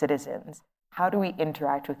feel as citizens? How do we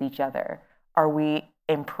interact with each other? Are we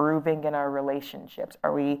improving in our relationships?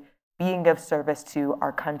 Are we being of service to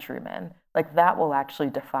our countrymen? Like that will actually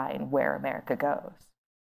define where America goes.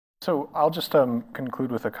 So I'll just conclude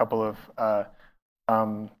with a couple of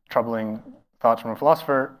troubling thoughts from a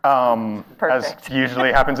philosopher, as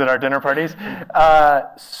usually happens at our dinner parties.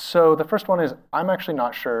 So the first one is, I'm actually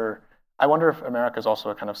not sure. I wonder if America is also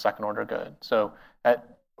a kind of second order good. So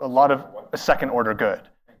at a lot of a second order good.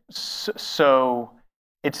 So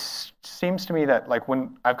it seems to me that like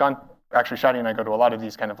when I've gone, actually Shadi and I go to a lot of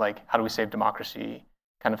these kind of like, how do we save democracy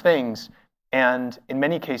kind of things. And in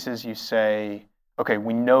many cases you say, okay,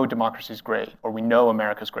 we know democracy is great, or we know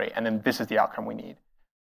America's great, and then this is the outcome we need.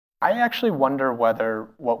 I actually wonder whether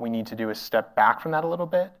what we need to do is step back from that a little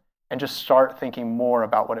bit and just start thinking more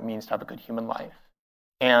about what it means to have a good human life.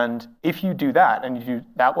 And if you do that, and you do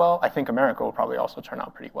that well, I think America will probably also turn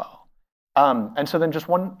out pretty well. And so then just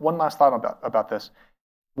one last thought about this.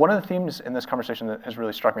 One of the themes in this conversation that has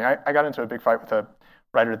really struck me, I got into a big fight with a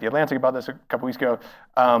writer at The Atlantic about this a couple weeks ago.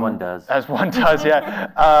 One does. As one does,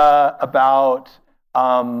 yeah. About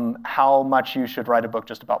how much you should write a book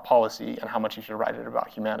just about policy and how much you should write it about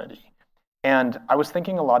humanity. And I was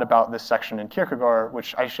thinking a lot about this section in Kierkegaard,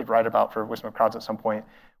 which I should write about for Wisdom of Crowds at some point,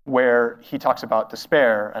 where he talks about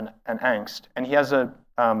despair and angst. And he has a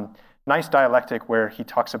nice dialectic where he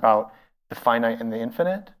talks about the finite and the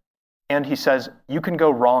infinite. And he says, you can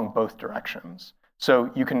go wrong both directions.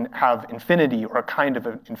 So you can have infinity, or a kind of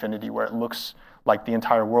infinity where it looks like the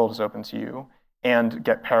entire world is open to you and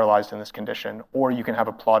get paralyzed in this condition. Or you can have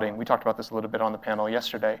a plodding, we talked about this a little bit on the panel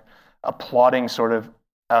yesterday, a plodding sort of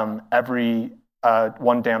every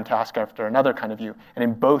one damn task after another kind of view. And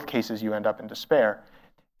in both cases, you end up in despair.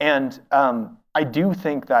 And I do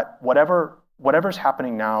think that whatever's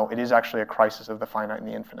happening now, it is actually a crisis of the finite and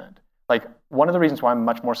the infinite. Like, one of the reasons why I'm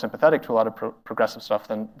much more sympathetic to a lot of progressive stuff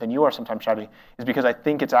than you are sometimes, Shadi, is because I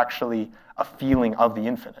think it's actually a feeling of the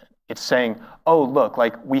infinite. It's saying, oh, look,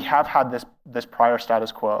 like, we have had this prior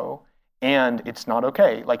status quo, and it's not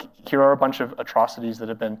okay. Like, here are a bunch of atrocities that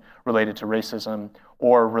have been related to racism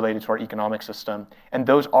or related to our economic system, and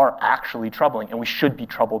those are actually troubling, and we should be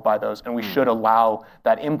troubled by those, and we should allow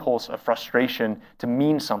that impulse of frustration to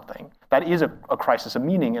mean something. That is a crisis of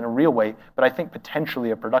meaning in a real way, but I think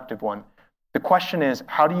potentially a productive one. The question is,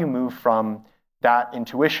 how do you move from that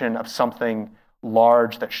intuition of something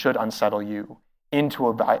large that should unsettle you into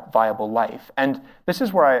a viable life? And this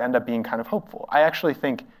is where I end up being kind of hopeful. I actually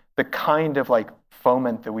think the kind of like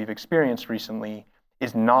foment that we've experienced recently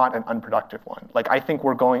is not an unproductive one. Like, I think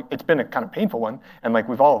it's been a kind of painful one, and like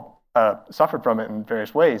we've all suffered from it in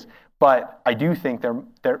various ways. But I do think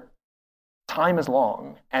their time is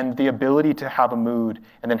long, and the ability to have a mood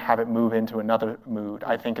and then have it move into another mood,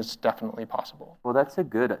 I think is definitely possible. Well, that's a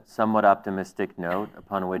good, somewhat optimistic note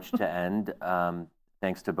upon which to end.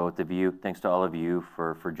 Thanks to both of you. Thanks to all of you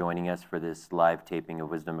for joining us for this live taping of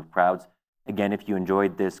Wisdom of Crowds. Again, if you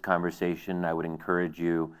enjoyed this conversation, I would encourage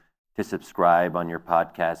you to subscribe on your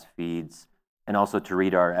podcast feeds and also to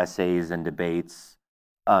read our essays and debates,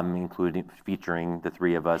 including featuring the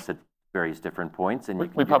three of us at various different points. And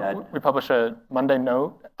we publish a Monday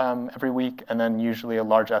note every week, and then usually a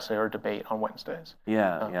large essay or debate on Wednesdays.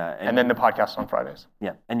 Yeah. And then the podcast on Fridays.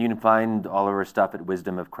 Yeah, and you can find all of our stuff at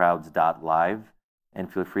wisdomofcrowds.live. And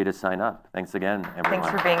feel free to sign up. Thanks again, everyone. Thanks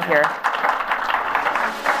for being here.